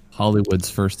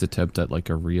Hollywood's first attempt at like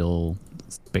a real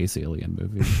space alien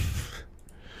movie.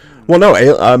 Well, no,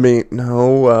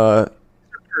 no.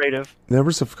 Creative. There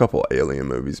was a couple alien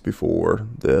movies before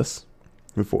this.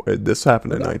 Before this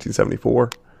happened in 1974.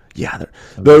 Yeah,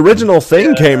 the original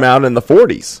thing came out in the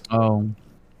 40s. Oh,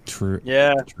 true.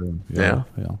 Yeah. True. Yeah.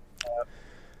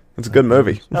 It's a good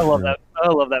movie. I love that. I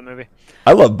love that movie.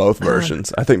 I love both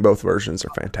versions. I think both versions are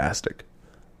fantastic.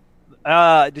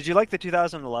 Did you like the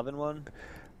 2011 one?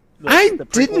 I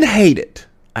didn't hate it.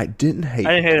 I didn't hate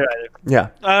it either. Yeah.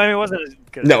 I mean, it wasn't as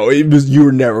good. No, you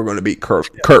were never going to beat Kurt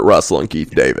Russell and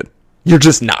Keith David. You're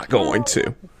just not going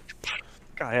to.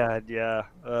 God, yeah.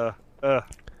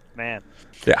 Man.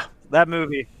 Yeah. That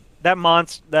movie,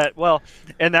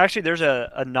 and actually there's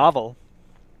a novel,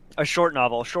 a short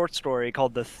story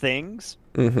called The Things.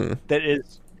 Mm-hmm. That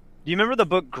is, do you remember the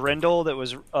book Grendel that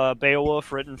was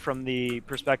Beowulf written from the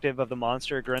perspective of the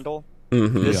monster Grendel?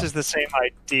 Mm-hmm. This is the same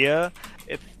idea.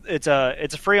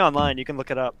 It's free online. You can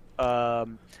look it up.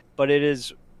 But it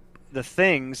is The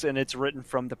Things, and it's written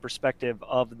from the perspective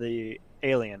of the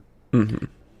alien. Mm-hmm.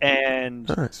 And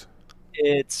nice.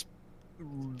 It's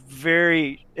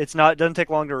doesn't take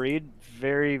long to read.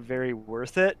 Very, very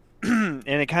worth it. And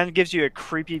it kind of gives you a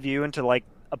creepy view into like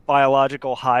a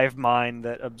biological hive mind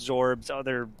that absorbs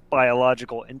other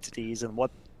biological entities and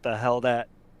what the hell that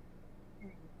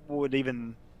would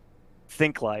even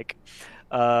think like.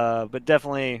 But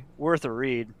definitely worth a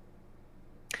read.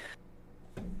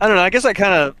 I don't know. I guess I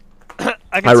can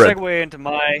segue into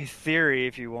my theory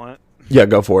if you want. Yeah,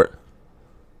 go for it.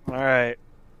 All right.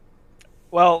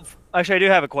 Well, actually, I do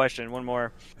have a question. One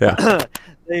more. Yeah.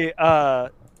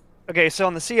 Okay, so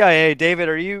on the CIA, David,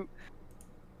 are you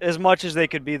as much as they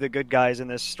could be the good guys in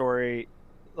this story,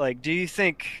 like, do you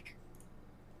think?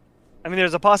 I mean,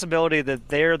 there's a possibility that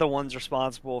they're the ones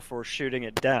responsible for shooting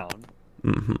it down.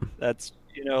 Mm-hmm. That's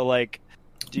like.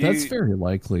 That's very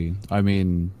likely. I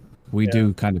mean, we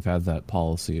do kind of have that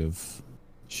policy of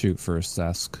shoot first,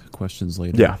 ask questions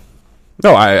later. Yeah.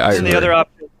 No, I and agree.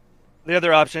 The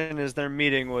other option is they're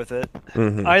meeting with it.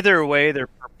 Mm-hmm. Either way, they're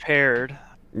prepared.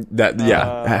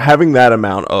 Having that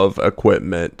amount of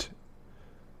equipment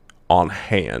on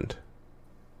hand.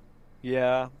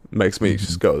 Yeah. Makes me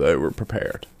just go, they were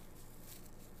prepared.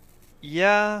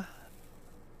 Yeah.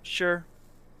 Sure.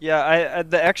 Yeah,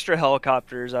 the extra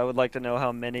helicopters, I would like to know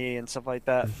how many and stuff like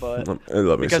that, but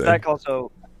because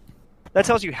that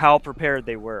tells you how prepared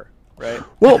they were, right?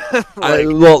 Well,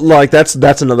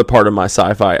 that's another part of my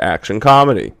sci-fi action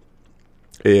comedy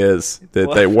is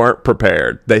that they weren't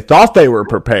prepared. They thought they were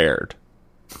prepared.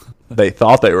 They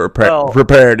thought they were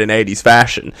prepared in 80s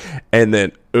fashion, and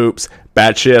then oops,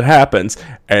 bad shit happens,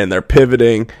 and they're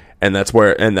pivoting, and that's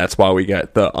why we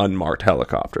get the unmarked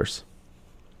helicopters.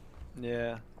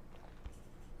 Yeah.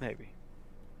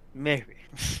 Maybe.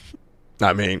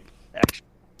 I mean,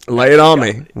 lay it on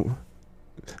me.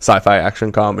 Sci-fi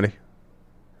action comedy.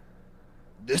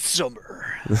 This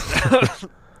summer.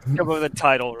 Come up with a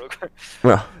title real quick.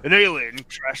 Well, an alien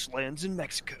crash lands in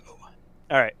Mexico.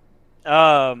 All right.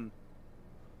 I'm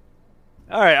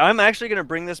actually going to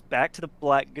bring this back to the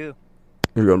black goo.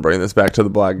 You're going to bring this back to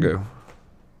the black goo.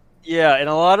 Yeah, in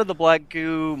a lot of the black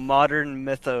goo modern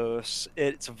mythos,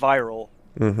 it's viral.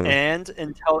 Mm-hmm. And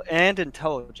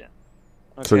intelligent.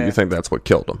 Okay. So you think that's what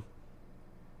killed him?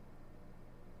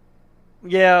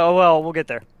 Yeah, well, we'll get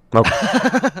there.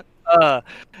 Okay.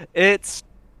 It's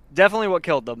definitely what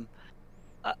killed them.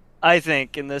 I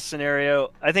think in this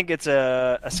scenario, I think it's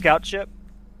a scout ship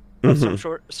of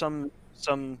some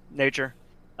nature.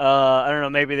 I don't know.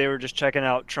 Maybe they were just checking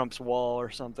out Trump's wall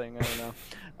or something. I don't know.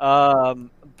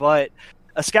 But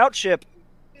a scout ship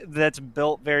that's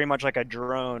built very much like a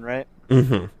drone, right?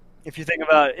 Mm-hmm. If you think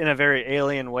about it in a very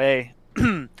alien way,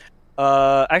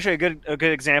 actually a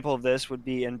good example of this would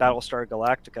be in Battlestar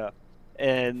Galactica,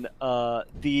 and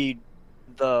the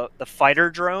fighter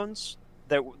drones,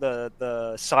 the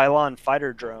Cylon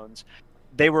fighter drones,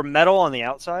 they were metal on the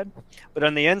outside, but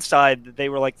on the inside they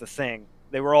were like the Thing.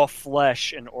 They were all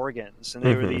flesh and organs, and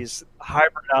they were these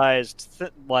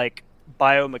hybridized, like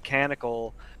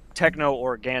biomechanical,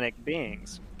 techno-organic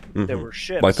beings. That were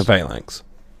ships, like the Phalanx.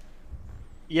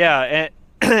 Yeah,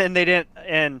 and they didn't.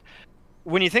 And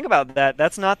when you think about that,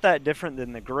 that's not that different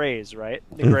than the Greys, right?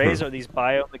 The Greys are these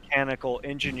biomechanical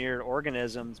engineered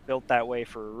organisms built that way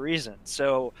for a reason.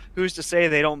 So who's to say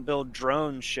they don't build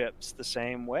drone ships the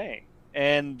same way?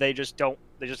 And they just don't.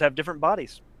 They just have different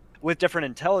bodies with different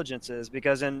intelligences.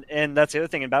 Because and that's the other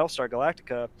thing in Battlestar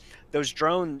Galactica, those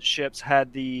drone ships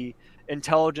had the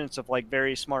intelligence of like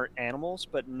very smart animals,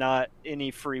 but not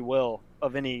any free will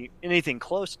of anything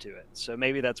close to it. So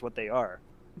maybe that's what they are.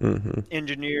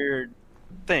 Engineered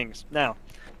things. Now,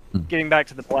 getting back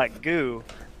to the black goo,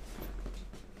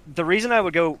 the reason I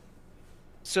would go,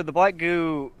 so the black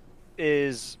goo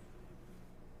is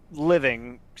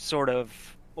living sort of,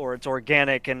 or it's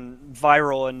organic and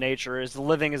viral in nature, as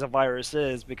living as a virus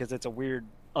is, because it's a weird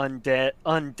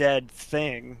undead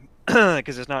thing.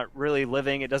 Because it's not really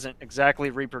living, it doesn't exactly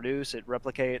reproduce, it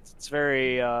replicates.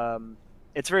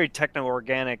 It's very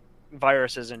techno-organic.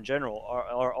 Viruses in general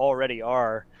already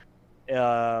are.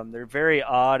 They're very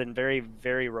odd and very,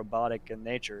 very robotic in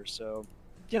nature. So,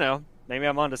 maybe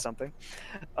I'm onto something.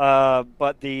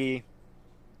 But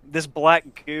this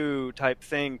black goo type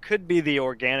thing could be the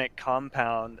organic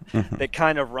compound that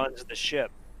kind of runs the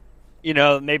ship.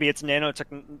 Maybe it's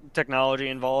nanotechnology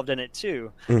involved in it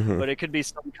too, but it could be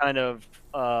some kind of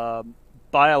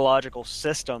biological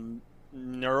system,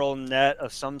 neural net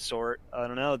of some sort. I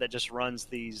don't know, that just runs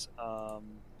these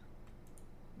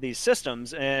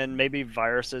systems, and maybe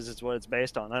viruses is what it's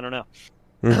based on. I don't know,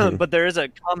 but there is a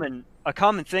common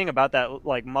thing about that,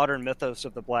 like modern mythos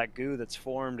of the black goo that's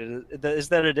formed is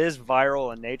that it is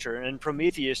viral in nature. And in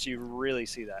Prometheus, you really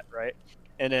see that, right?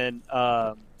 And then.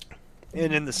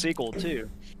 And in the sequel too,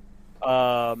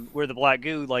 where the black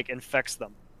goo like infects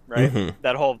them, right?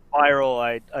 That whole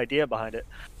viral idea behind it.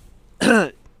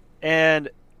 And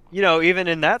even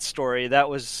in that story, that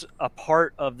was a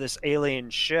part of this alien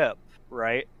ship,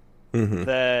 right?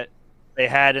 That they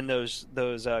had in those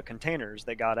containers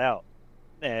that got out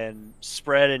and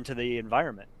spread into the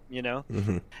environment,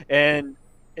 And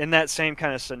in that same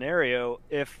kind of scenario,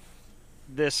 if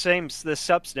this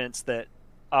substance that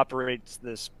operates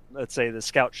this, let's say the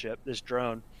scout ship, this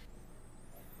drone,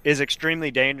 is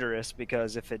extremely dangerous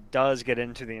because if it does get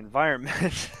into the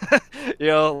environment,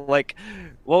 like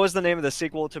what was the name of the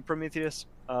sequel to Prometheus?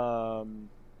 What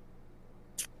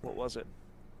was it?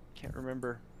 Can't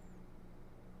remember.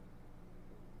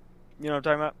 You know what I'm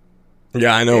talking about?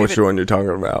 Yeah, I know which one you're talking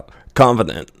about.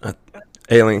 Covenant.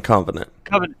 Alien Covenant.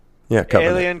 Covenant. Yeah,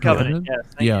 Covenant. Alien Covenant. Yeah,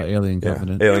 Yes, Alien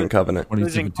Covenant. Alien Covenant. it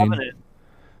was in 2017. Covenant.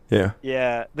 Yeah.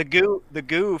 Yeah, the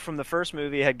goo from the first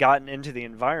movie had gotten into the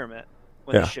environment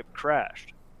when the ship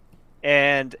crashed,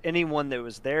 and anyone that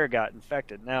was there got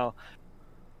infected. Now,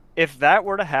 if that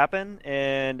were to happen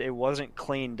and it wasn't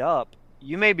cleaned up,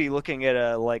 you may be looking at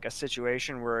a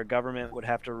situation where a government would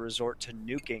have to resort to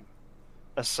nuking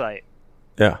a site.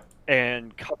 Yeah.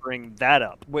 And covering that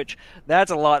up, which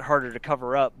that's a lot harder to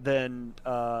cover up than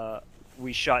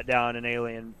we shot down an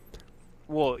alien.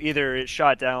 Well, either it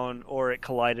shot down or it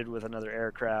collided with another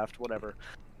aircraft, whatever.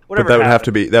 But that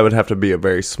would have to be a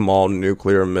very small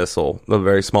nuclear missile, a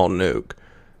very small nuke,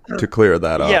 to clear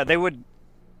that up. Yeah, they would.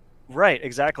 Right,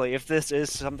 exactly. If this is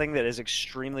something that is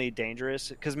extremely dangerous,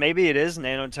 because maybe it is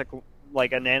nanotech,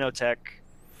 like a nanotech.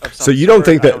 So you don't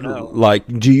think that,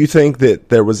 do you think that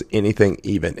there was anything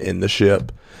even in the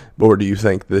ship? Or do you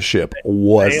think the ship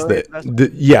was it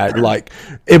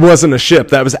wasn't a ship.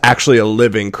 That was actually a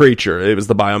living creature. It was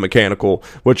the biomechanical,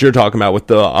 what you're talking about with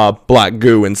the black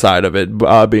goo inside of it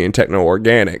being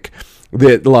techno-organic.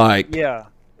 And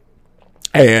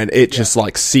it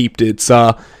just seeped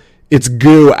its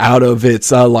goo out of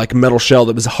its metal shell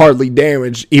that was hardly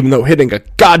damaged, even though hitting a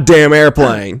goddamn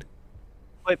airplane.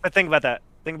 Wait, but think about that.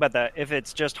 If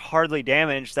it's just hardly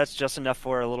damaged, that's just enough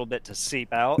for a little bit to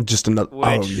seep out. Just another.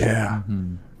 Oh yeah.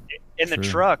 In the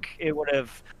truck, it would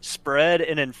have spread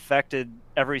and infected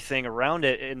everything around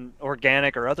it, in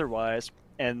organic or otherwise,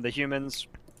 and the humans,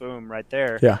 boom, right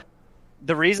there. Yeah.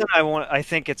 The reason I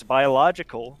think it's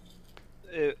biological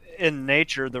in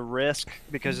nature, the risk,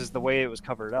 because is the way it was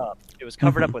covered up. It was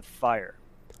covered up with fire.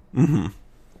 Mm-hmm.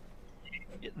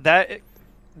 That.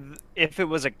 If it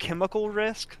was a chemical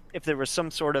risk, if there was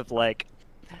some sort of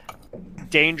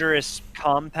dangerous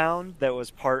compound that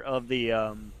was part of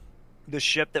the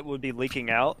ship that would be leaking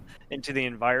out into the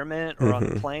environment or on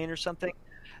the plane or something,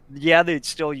 they'd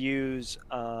still use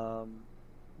hazmat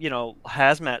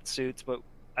suits, but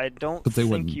I don't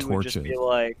think you would just be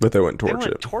like. But they wouldn't torch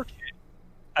it.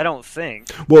 I don't think.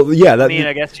 Well, yeah.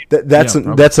 I guess that's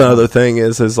another thing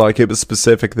is it was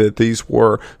specific that these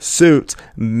were suits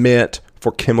meant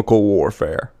for chemical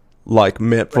warfare,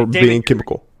 meant for being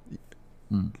chemical.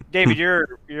 David,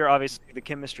 you're obviously the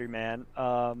chemistry man.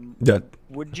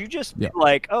 Would you just be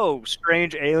like, oh,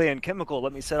 strange alien chemical,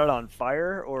 let me set it on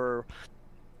fire? Or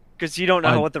because you don't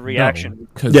know what the reaction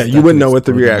would be. Yeah, you wouldn't know what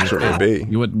the reaction would be.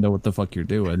 You wouldn't know what the fuck you're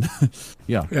doing.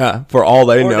 Yeah, for all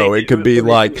they know, it could be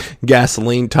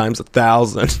gasoline times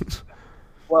 1,000.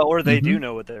 Well, or they do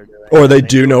know what they're doing. Or they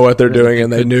do know what they're doing,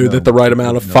 and they knew that the right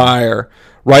amount of fire,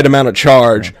 right amount of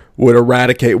charge would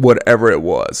eradicate whatever it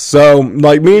was. So,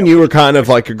 me and you were kind of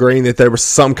agreeing that there was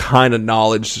some kind of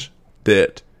knowledge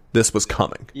that this was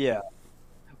coming. Yeah.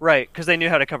 Right, because they knew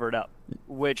how to cover it up,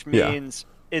 which means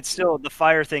it's still, the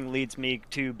fire thing leads me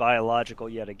to biological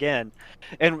yet again.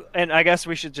 And I guess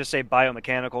we should just say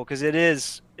biomechanical, because it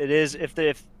is if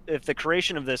the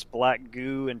creation of this black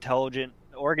goo intelligent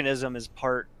organism is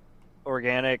part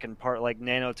organic and part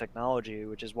nanotechnology,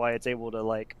 which is why it's able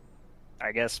to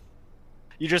I guess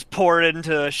you just pour it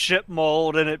into a ship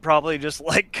mold and it probably just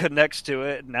connects to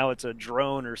it, and now it's a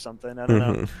drone or something. I don't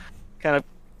know. Kind of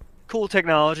cool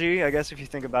technology, I guess, if you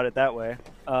think about it that way.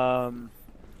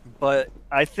 But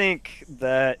I think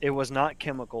that it was not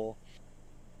chemical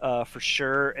for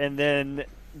sure. And then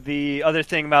the other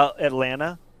thing about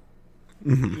Atlanta,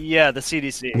 the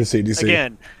CDC. The CDC.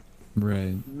 Again.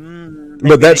 Right.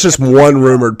 But that's just one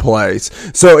rumored place.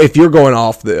 So if you're going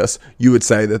off this, you would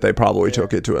say that they probably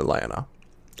took it to Atlanta.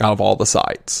 Out of all the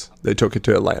sites, they took it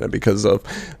to Atlanta because of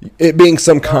it being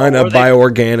some kind of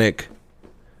bioorganic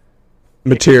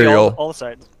material. All the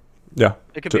sites. Yeah.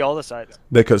 It could be all the sites.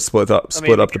 They could split up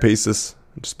the pieces.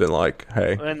 Just been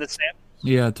hey. And the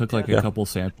yeah, it took a couple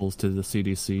samples to the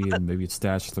CDC and maybe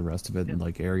stashed the rest of it in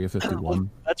Area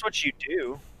 51. That's what you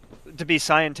do. To be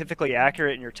scientifically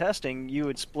accurate in your testing, you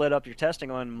would split up your testing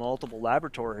on multiple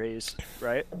laboratories,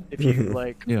 right? If you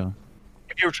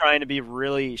if you were trying to be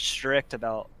really strict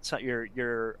about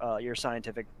your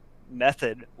scientific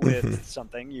method with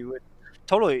something, you would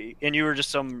totally, and you were just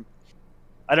some,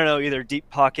 I don't know, either deep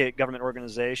pocket government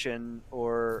organization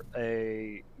or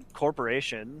a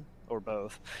corporation or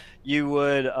both, you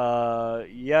would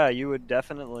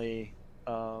definitely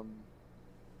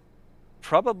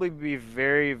probably be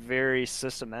very, very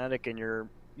systematic in your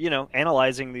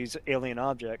analyzing these alien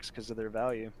objects because of their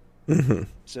value. Mm-hmm.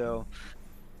 So,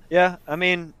 yeah, I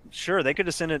mean, sure, they could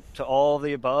have sent it to all of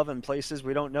the above in places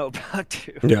we don't know about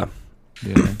too. Yeah.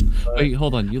 Yeah. Wait,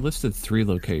 hold on. You listed 3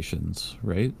 locations,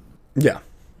 right? Yeah.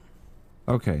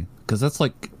 Okay, because that's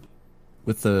like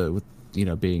with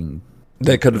being.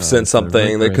 They could have sent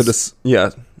something. They could have.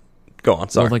 Yeah. Go on.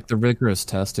 Sorry. Well, like the rigorous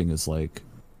testing is like,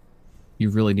 you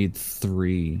really need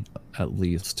 3 at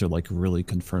least to like really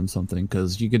confirm something,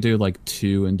 because you could do like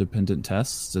 2 independent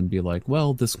tests and be like,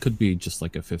 well, this could be just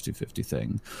like a 50-50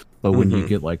 thing. But when you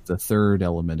get like the 3rd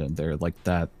element in there, like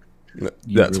that, that's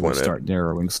really when start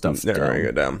narrowing stuff narrowing down.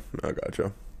 it down. I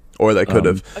gotcha. Or they could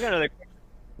have. I got another question.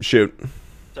 Shoot.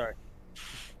 Sorry.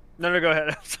 No, go ahead.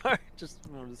 I'm sorry. Just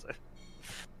wanted to say.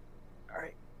 All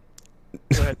right.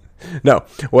 Go ahead. No,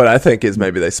 what I think is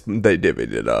maybe they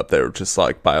divvied it up. They were just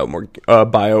like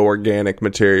bioorganic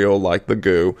material, like the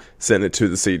goo, send it to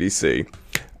the CDC.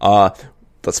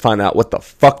 Let's find out what the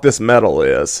fuck this metal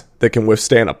is that can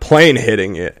withstand a plane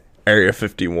hitting it, Area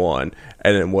 51,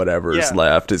 and then whatever is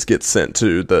left gets sent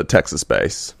to the Texas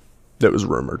base that was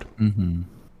rumored. Mm-hmm.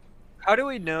 How do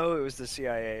we know it was the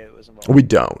CIA that was involved? We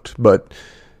don't, but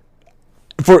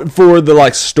for the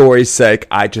like story's sake,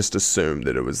 I just assumed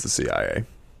that it was the CIA.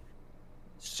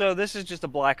 So this is just a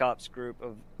black ops group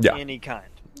of any kind.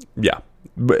 Yeah,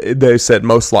 but they said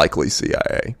most likely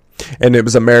CIA, and it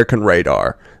was American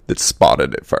radar that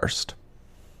spotted it first.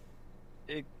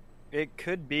 It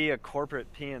could be a corporate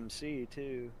PMC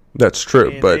too. That's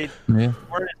true, but they weren't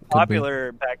as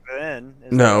popular back then.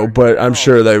 No, but I'm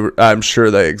sure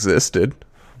they existed.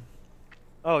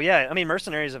 Oh yeah, I mean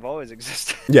mercenaries have always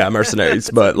existed. Yeah, mercenaries,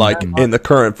 but like in the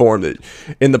current form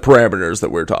in the parameters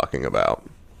that we're talking about.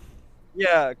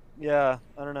 Yeah, I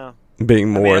don't know. Being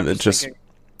more than just a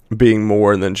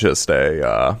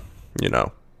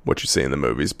what you see in the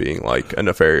movies, being like a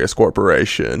nefarious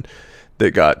corporation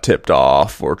that got tipped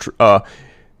off or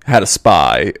had a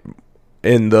spy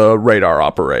in the radar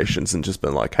operations and just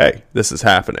been like, hey, this is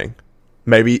happening.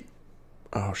 Maybe,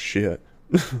 oh shit.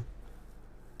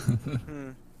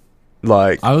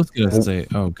 Like, I was gonna say,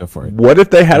 go for it. What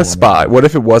if they had a spy? What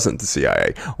if it wasn't the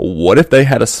CIA? What if they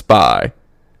had a spy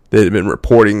that had been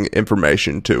reporting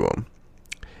information to them,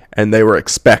 and they were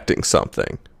expecting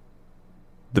something?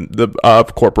 The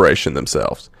corporation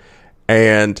themselves,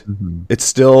 and it's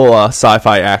still a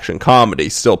sci-fi action comedy,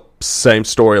 still same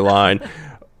storyline.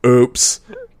 Oops,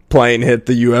 plane hit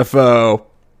the UFO.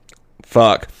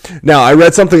 Fuck. Now I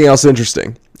read something else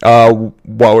interesting while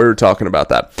we were talking about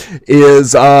that.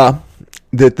 Is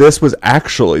that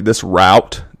this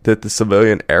route that the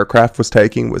civilian aircraft was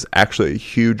taking was actually a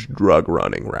huge drug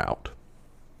running route.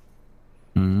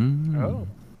 Oh.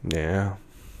 Yeah.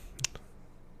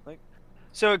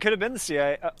 So it could have been the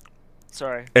CIA.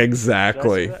 Sorry.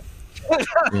 Exactly.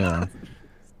 Yeah.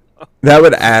 That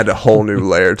would add a whole new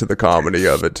layer to the comedy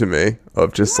of it to me.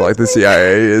 Of just like the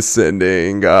CIA is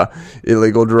sending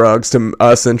illegal drugs to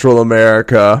Central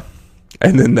America,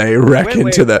 and then they wreck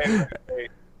into the...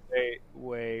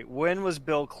 Wait. When was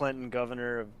Bill Clinton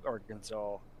governor of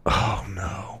Arkansas? Oh,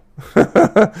 no.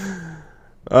 I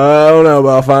don't know, but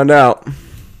I'll find out.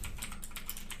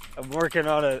 I'm working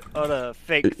on a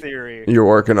fake theory. You're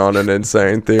working on an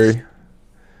insane theory?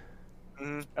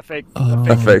 A fake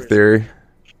theory.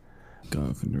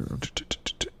 Governor.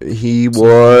 He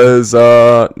was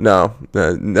nothing.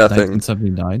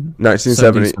 1979.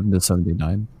 1970 to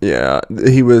 79. Yeah,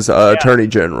 he was Attorney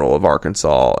General of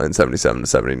Arkansas in 77 to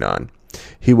 79.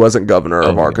 He wasn't governor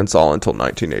of Arkansas until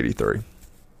 1983.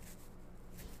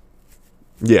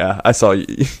 Yeah, I saw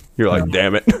you. You're like,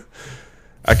 damn it.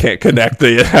 I can't connect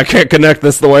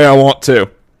this the way I want to.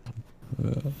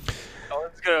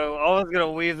 I was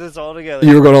gonna weave this all together.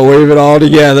 You were gonna weave it all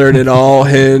together, and it all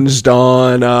hinged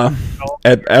on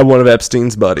at one of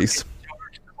Epstein's buddies.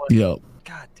 Yep.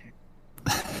 God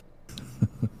damn.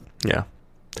 Yeah.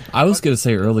 I was gonna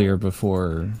say earlier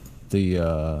before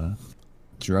the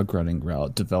drug running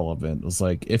route development was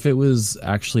like, if it was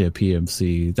actually a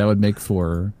PMC, that would make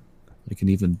for like an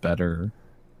even better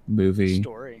movie.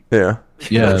 Story. Yeah.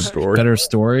 Better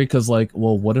story. Because like,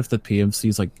 well, what if the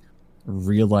PMCs like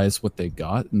realized what they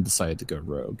got and decided to go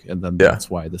rogue, and then that's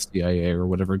why the CIA or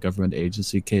whatever government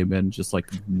agency came in, just like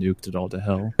nuked it all to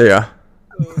hell. Yeah.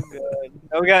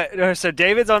 Oh god. So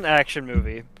David's on action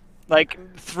movie, like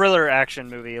thriller action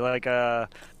movie, like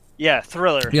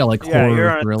thriller. Yeah, like horror,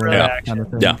 you're on thriller, action. kind of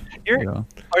thing. Yeah.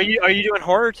 Are you doing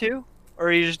horror too? Or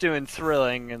are you just doing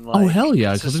thrilling and like? Oh hell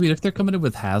yeah! Because I mean, if they're coming in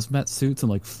with hazmat suits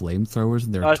and like flamethrowers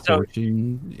and they're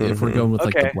torching, if we're going with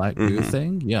like the Black Goo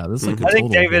thing, this is like a total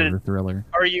horror thriller.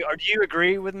 Do you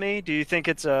agree with me? Do you think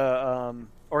it's a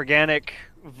organic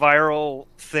viral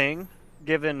thing,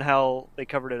 given how they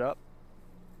covered it up?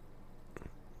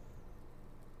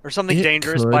 Or something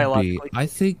dangerous biologically? I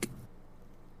think,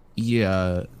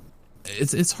 yeah,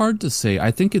 it's hard to say.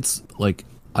 I think it's like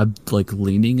I'm like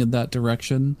leaning in that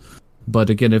direction. But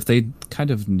again, if they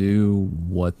kind of knew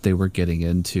what they were getting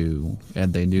into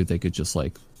and they knew they could just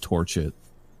like torch it,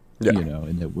 you know,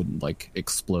 and it wouldn't like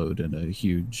explode in a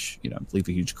huge, you know, leave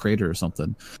a huge crater or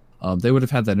something, they would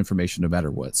have had that information no matter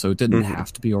what. So it didn't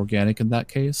have to be organic in that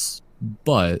case.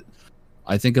 But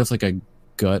I think it's like a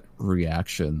gut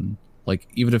reaction. Like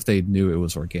even if they knew it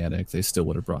was organic, they still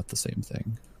would have brought the same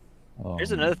thing.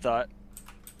 Here's another thought.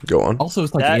 Go on. Also,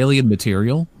 it's like alien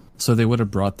material, so they would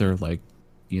have brought their like,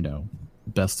 you know,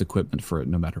 best equipment for it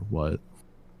no matter what.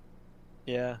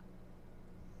 Yeah.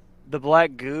 The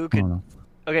black goo could...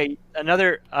 Okay,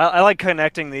 another... I like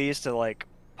connecting these to, like,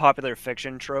 popular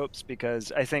fiction tropes,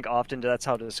 because I think often that's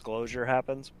how disclosure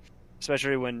happens.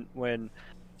 Especially when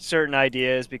certain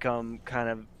ideas become kind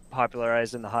of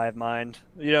popularized in the hive mind,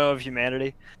 you know, of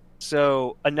humanity.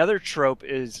 So, another trope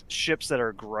is ships that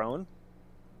are grown,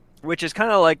 which is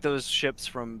kind of like those ships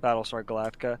from Battlestar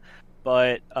Galactica.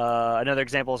 But another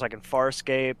example is like in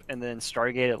Farscape and then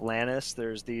Stargate Atlantis.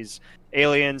 There's these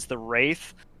aliens, the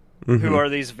Wraith, who are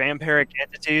these vampiric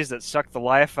entities that suck the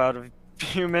life out of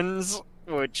humans,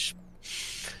 which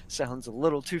sounds a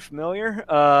little too familiar.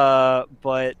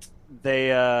 But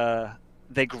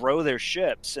they grow their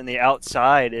ships, and the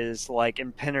outside is like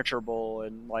impenetrable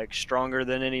and like stronger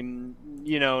than any,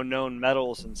 you know, known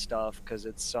metals and stuff, because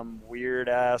it's some weird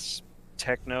ass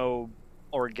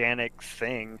techno-organic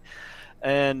thing.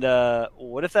 And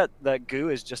what if that goo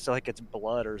is just like its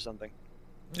blood or something?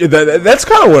 Yeah, that's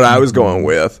kind of what I was going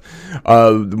with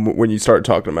when you started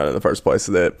talking about it in the first place.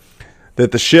 That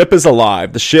the ship is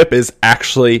alive. The ship is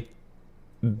actually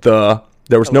there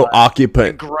was alive. No occupant.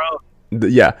 And grown.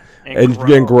 Yeah,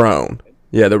 and grown.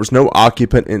 Yeah, there was no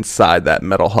occupant inside that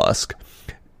metal husk.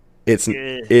 It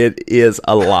is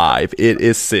alive. It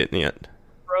is sentient.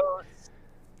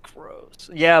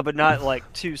 Yeah, but not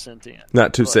like too sentient.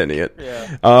 Not too sentient.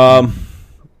 Yeah.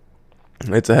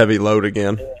 It's a heavy load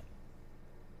again. Yeah.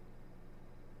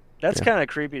 That's kind of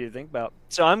creepy to think about.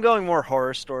 So I'm going more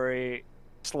horror story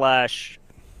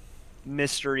 /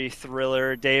 mystery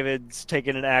thriller. David's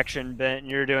taking an action bent, and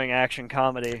you're doing action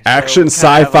comedy. Action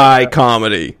sci-fi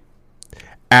comedy.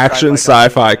 Action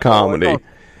sci-fi comedy.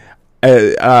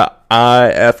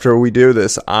 After we do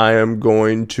this, I am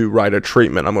going to write a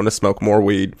treatment. I'm going to smoke more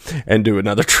weed and do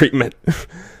another treatment.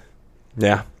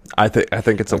 Yeah, I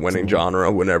think it's a winning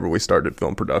genre whenever we started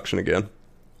film production again.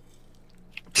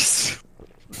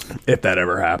 If that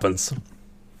ever happens.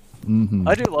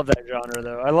 I do love that genre,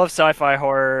 though. I love sci-fi,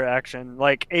 horror, action.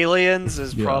 Like Aliens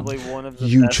is probably one of the.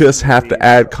 You just have to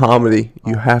add comedy.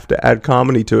 You have to add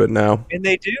comedy to it now. And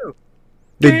they do.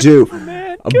 They do.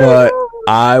 But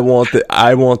I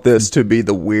want this to be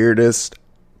the weirdest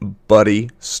buddy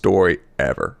story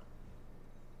ever.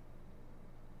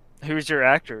 Who's your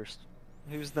actors?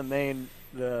 Who's the main?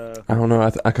 I don't know.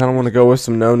 I kind of want to go with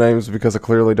some no names because I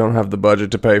clearly don't have the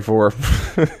budget to pay for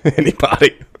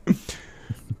anybody.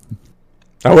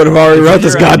 I would have already wrote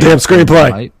this goddamn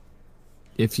screenplay.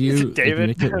 If you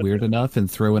make it weird enough and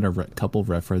throw in a couple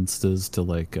references to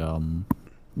like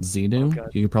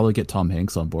Xenu, you could probably get Tom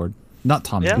Hanks on board. Not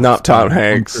Tom Hanks. Not Tom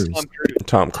Hanks.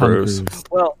 Tom Cruise.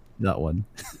 Well, that one.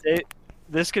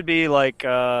 This could be like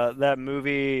that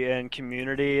movie and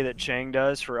Community that Chang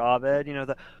does for Abed. You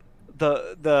know,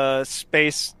 the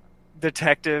space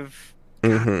detective.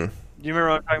 Mm-hmm. Do you remember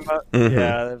what I'm talking about? Mm-hmm.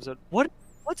 Yeah.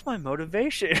 What's my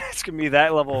motivation? It's gonna be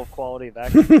that level of quality of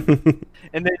acting.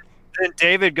 And then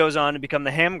David goes on to become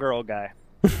the ham girl guy.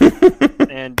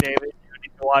 And David, you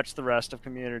need to watch the rest of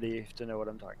Community to know what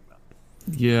I'm talking about.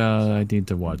 Yeah, I need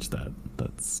to watch that.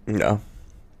 That's no.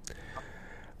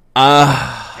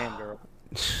 Ham girl.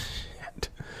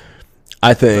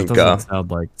 I think that doesn't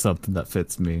sound like something that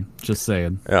fits me. Just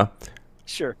saying. Yeah.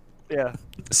 Sure. Yeah.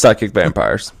 Psychic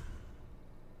vampires.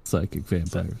 Psychic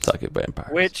vampires. Psychic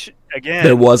vampires. Which again,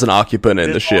 there was an occupant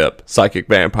in the ship. Psychic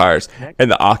vampires,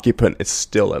 and the occupant is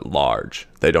still at large.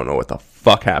 They don't know what the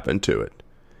fuck happened to it.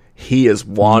 He is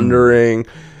wandering.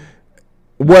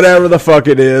 Whatever the fuck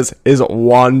it is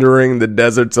wandering the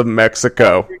deserts of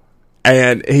Mexico.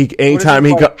 And anytime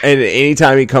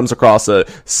he comes across a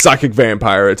psychic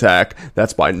vampire attack,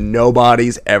 that's why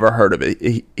nobody's ever heard of it.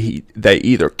 They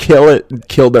either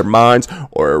kill their minds,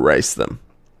 or erase them.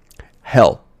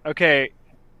 Hell. Okay,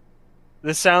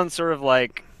 this sounds sort of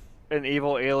like an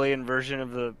evil alien version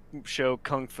of the show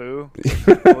Kung Fu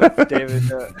with David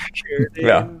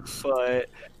Carradine, but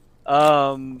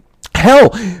Hell,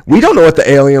 we don't know what the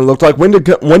alien looked like. When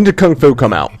did Kung Fu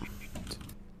come out?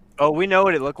 Oh, we know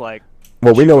what it looked like.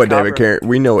 Well, we know what David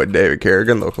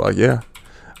Carradine looked like. Yeah.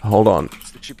 Hold on.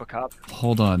 It's the chupacabra.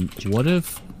 Hold on.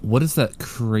 What is that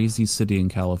crazy city in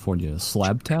California?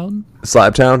 Slabtown?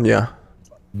 Slabtown, yeah.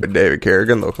 What David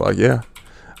Carradine looked like, yeah.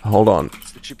 Hold on.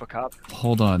 It's the chupacabra.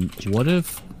 Hold on.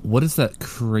 What is that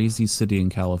crazy city in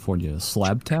California?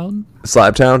 Slabtown?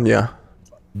 Slabtown, yeah.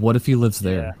 What if he lives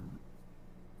there? Yeah.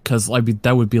 Because, I mean,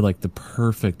 that would be, like, the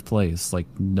perfect place. Like,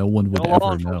 no one would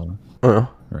ever know.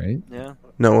 Right? Yeah.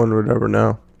 No one would ever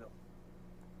know.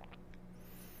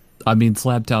 I mean,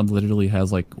 Slabtown literally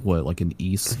has, like, what, like an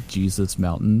East Jesus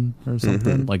Mountain or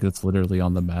something? Like, it's literally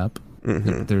on the map.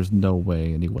 There's no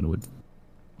way anyone would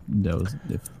know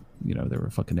if, you know, there were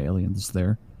fucking aliens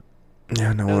there.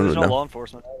 Yeah, no one would There's no know. law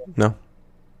enforcement. No.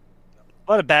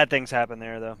 A lot of bad things happen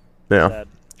there, though. Yeah. Sad.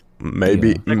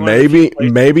 Maybe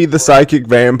Like the psychic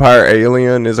vampire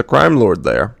alien is a crime lord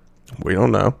there. We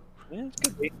don't know. Yeah, it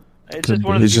could be. It's Could just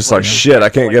one of be. He's these just like, places shit, I where,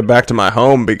 can't like, get back to my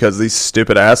home because these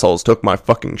stupid assholes took my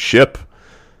fucking ship.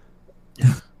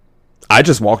 I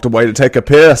just walked away to take a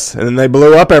piss, and then they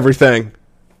blew up everything.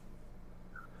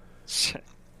 It's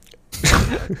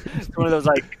one of those,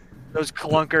 like, those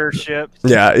clunker ships.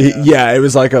 Yeah, it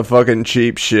was like a fucking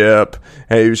cheap ship,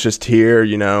 and he was just here,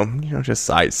 just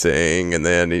sightseeing, and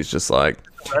then he's just like,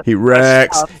 he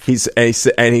wrecks,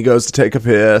 and he goes to take a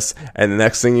piss, and the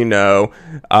next thing you know,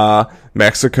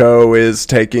 Mexico is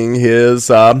taking his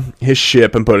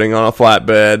ship and putting it on a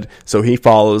flatbed, so he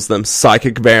follows them,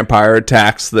 psychic vampire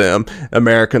attacks them,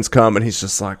 Americans come, and he's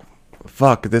just like,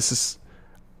 fuck, this is...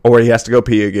 Or he has to go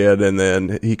pee again, and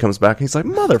then he comes back, and he's like,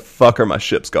 motherfucker, my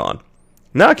ship's gone.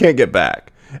 Now I can't get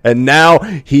back. And now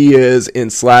he is in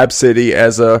Slab City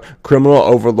as a criminal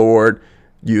overlord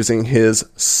using his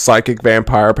psychic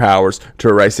vampire powers to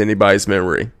erase anybody's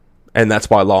memory. And that's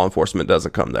why law enforcement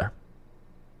doesn't come there.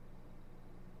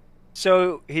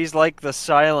 So he's like the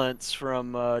Silence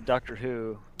from Doctor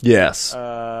Who. Yes. Do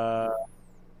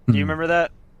you remember that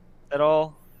at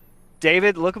all?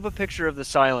 David, look up a picture of the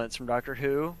Silence from Doctor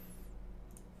Who.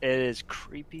 It is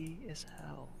creepy as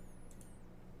hell.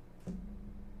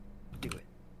 Do it.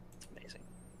 It's amazing.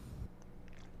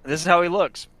 And this is how he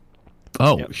looks.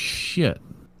 Oh, Yep. shit.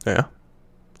 Yeah.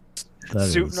 That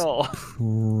Suit is and all.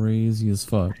 crazy as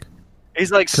fuck.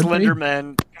 He's like Could be. Slender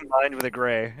Man combined with a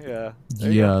gray. Yeah. There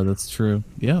you go. Yeah, that's true.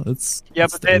 Yeah, that's... Yeah,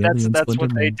 that's but the that's alien what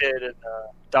Slender they Man. did in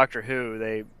Doctor Who.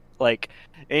 They, like,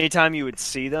 anytime you would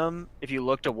see them, if you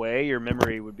looked away, your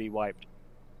memory would be wiped.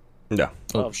 Yeah.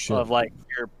 Oh, of, shit. of like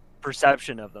your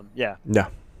perception of them. Yeah. Yeah.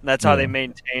 And that's how Yeah. they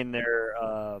maintain their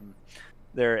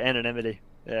anonymity.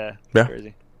 Yeah. Yeah.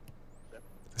 Crazy.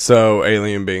 So,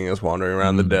 alien being is wandering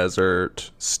around the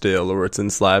desert still, or it's in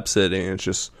Slab City, and it's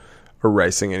just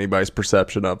erasing anybody's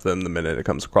perception of them the minute it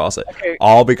comes across it. Okay.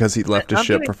 All because he left his I'm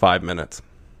ship getting- for 5 minutes.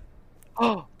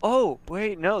 Oh,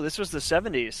 wait, no, this was the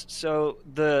 70s. So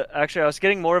actually I was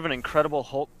getting more of an Incredible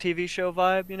Hulk TV show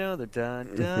vibe, the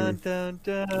dun dun dun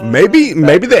dun. Maybe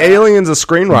the alien's a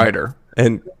screenwriter,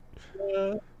 and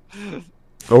or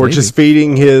Maybe. just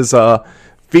feeding his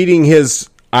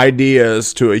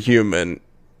ideas to a human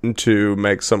to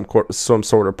make some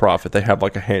sort of profit. They have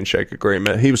like a handshake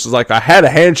agreement. He was just like, I had a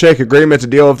handshake agreement to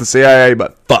deal with the CIA,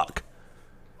 but fuck.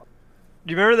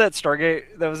 Do you remember that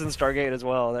Stargate? That was in Stargate as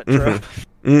well. That trope.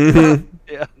 Mm-hmm.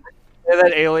 Yeah. Yeah,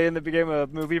 that alien that became a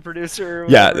movie producer. Or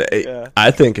Yeah, whatever. I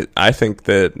think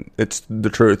that it's the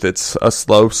truth. It's a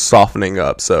slow softening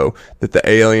up so that the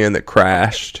alien that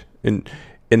crashed in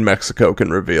Mexico can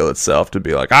reveal itself to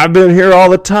be like, I've been here all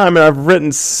the time and I've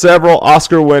written several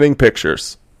Oscar-winning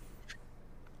pictures.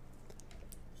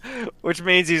 Which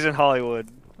means he's in Hollywood.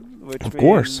 Of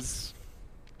course.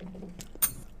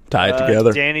 Tie it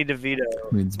together. Danny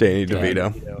DeVito. Means Danny dead.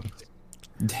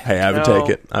 DeVito. Hey, I would No, take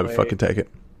it. I would wait. fucking take it.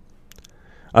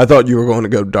 I thought you were going to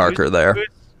go darker there.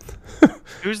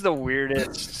 Who's the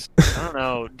weirdest? I don't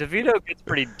know. DeVito gets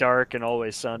pretty dark and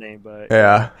Always Sunny, but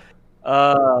Yeah.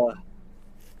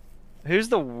 who's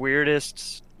the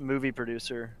weirdest movie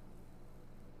producer?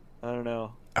 I don't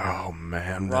know. Oh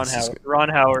man, Ron this is- Howard. Ron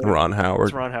Howard. Ron It's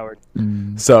Howard. Ron Howard.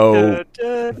 So Da,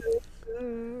 da, da.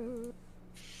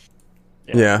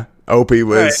 yeah, Opie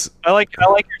was. I like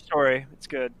your story. It's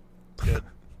good. Good.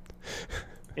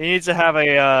 He needs to have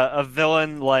a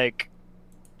villain like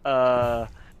the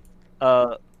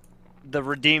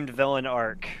redeemed villain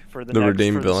arc for the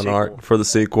Redeemed villain sequel. arc for the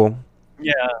sequel.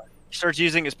 Yeah, he starts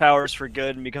using his powers for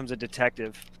good and becomes a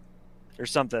detective or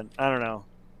something. I don't know.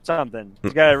 Something.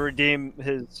 He's got to redeem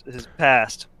his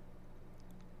past.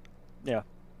 Yeah.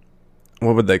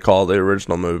 what would they call the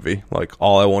original movie? Like,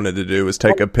 all I wanted to do was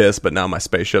take a piss, but now my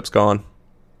spaceship's gone.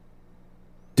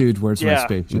 Dude, where's my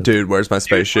spaceship? Dude, where's my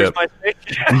spaceship?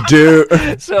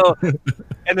 Dude. So,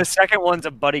 and the second one's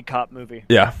a buddy cop movie.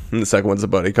 Yeah, and the second one's a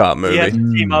buddy cop movie. He has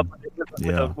to team up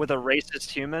with a racist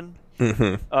human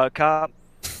cop.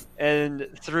 And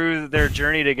through their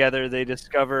journey together, they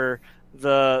discover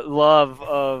the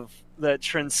love that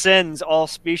transcends all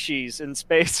species in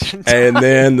space. And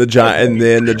then the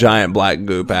giant black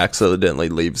goop accidentally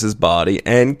leaves his body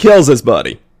and kills his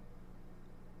buddy.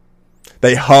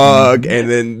 They hug, and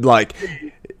then, like,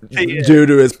 due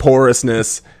to his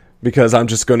porousness, because I'm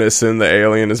just going to assume the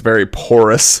alien is very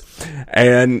porous,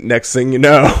 and next thing you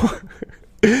know,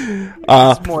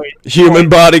 human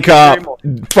body cop,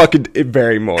 fucking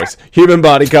very moist. Human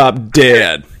body cop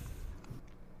dead.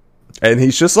 And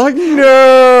he's just like,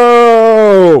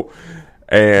 no!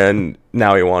 And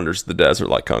now he wanders the desert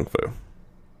like Kung Fu,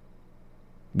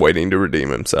 waiting to redeem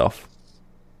himself.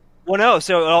 Well, no,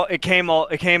 so it came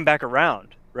back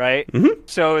around, right? Mm-hmm.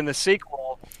 So in the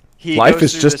sequel, life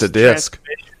is just a disc.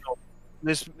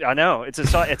 I know it's a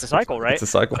cycle, right? It's a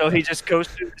cycle. So he just goes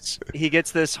through this, he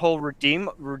gets this whole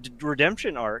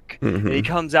redemption arc, mm-hmm. and he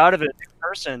comes out of it a new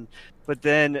person. But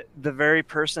then the very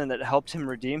person that helped him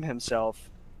redeem himself,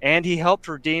 and he helped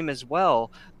redeem as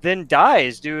well, then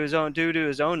dies due to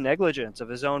his own negligence of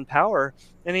his own power,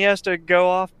 and he has to go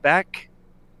off back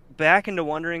into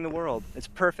wandering the world. It's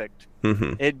perfect.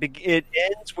 Mm-hmm. It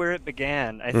ends where it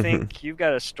began. I mm-hmm. think you've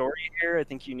got a story here. I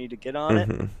think you need to get on it.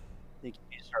 mm-hmm. I think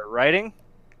you start writing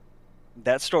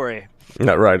that story.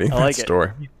 Not writing I like that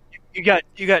story. You got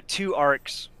 2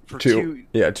 arcs for two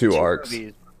arcs.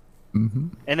 Movies. Mm-hmm.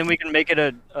 And then we can make it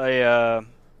a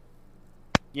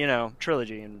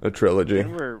trilogy. A trilogy.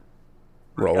 And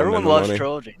everyone loves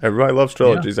trilogies. Everybody loves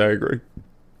trilogies. Yeah. I agree.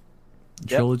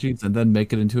 Trilogies, and then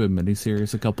make it into a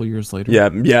miniseries a couple years later.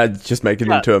 Yeah, just make it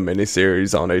into a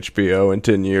miniseries on HBO, and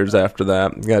 10 years after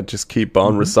that, you gotta just keep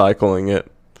on recycling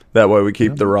it. That way we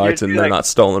keep the rights, and they're not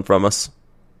stolen from us.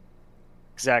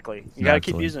 Exactly. You gotta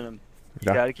keep using them.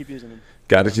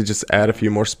 Gotta to just add a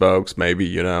few more spokes,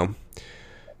 maybe, Don't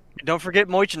forget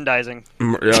merchandising.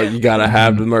 You gotta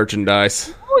have the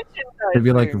merchandise.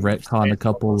 Maybe like retcon a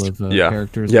couple of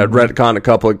characters. Yeah, retcon a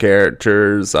couple of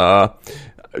characters.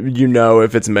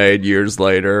 If it's made years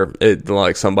later,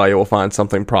 somebody will find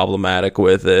something problematic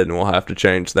with it, and we'll have to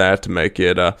change that to make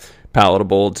it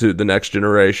palatable to the next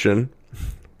generation.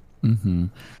 Mm-hmm.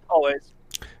 Always.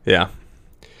 Yeah.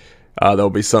 There'll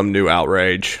be some new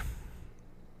outrage.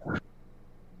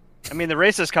 I mean, the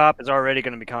racist cop is already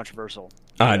going to be controversial.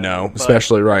 I know,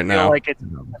 especially right now. I feel like it's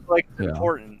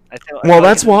important.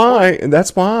 That's why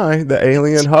the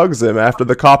alien hugs him after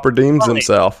the cop redeems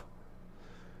himself.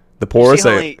 The porous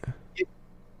alien.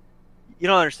 You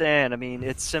don't understand. I mean,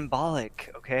 it's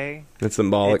symbolic, okay? It's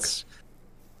symbolic.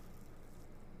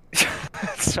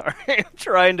 Sorry, I'm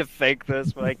trying to fake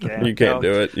this, but I can't. You can't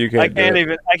do it. I can't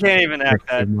even act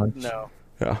that. No.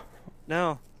 Yeah.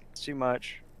 No, it's too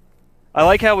much. I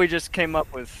like how we just came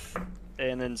up with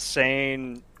an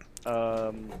insanely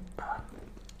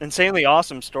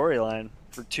awesome storyline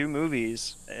for 2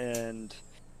 movies, and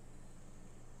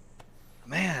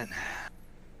man,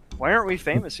 why aren't we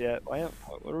famous yet? What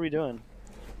are we doing?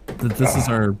 This is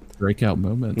our breakout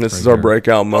moment. This is our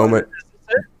breakout moment.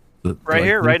 Right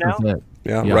here, right now?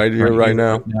 Yeah, right here, right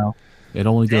now. It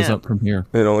only goes up from here.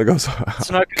 It only goes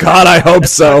up. God, I hope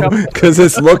so, because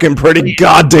it's looking pretty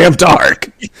goddamn dark.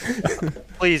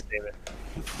 Please, David.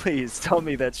 Please tell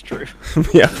me that's true.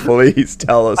 Yeah, please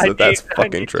tell us that's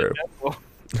fucking true.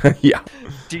 Yeah.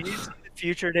 Do you see the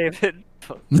future, David?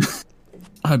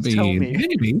 I mean,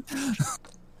 maybe.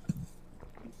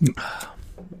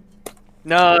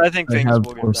 No, I think things will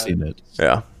get foreseen it.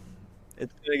 Yeah.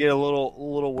 It's gonna get a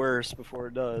little worse before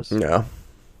it does. Yeah.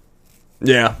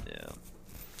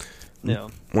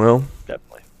 Well,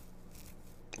 definitely.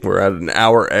 We're at an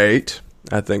hour 8.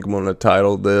 I think I'm gonna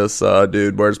title this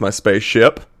 "Dude, Where's My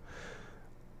Spaceship?"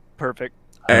 Perfect.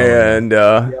 And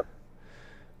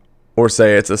or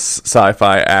say it's a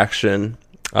sci-fi action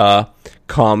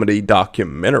comedy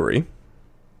documentary.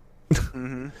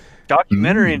 Mm-hmm.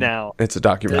 Documentary now. It's a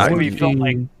documentary.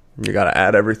 You gotta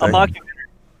add everything. A mockumentary.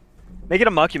 Make it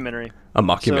a mockumentary. A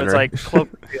mockumentary. So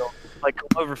it's like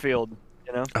Cloverfield,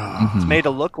 It's made to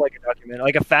look like a documentary,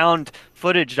 like a found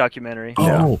footage documentary.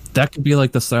 Oh, that could be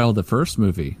like the style of the first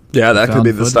movie. Yeah, that could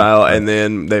be the style, and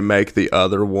then they make the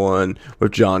other one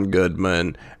with John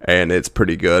Goodman, and it's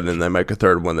pretty good, and they make a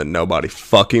third one that nobody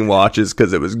fucking watches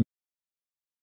because it was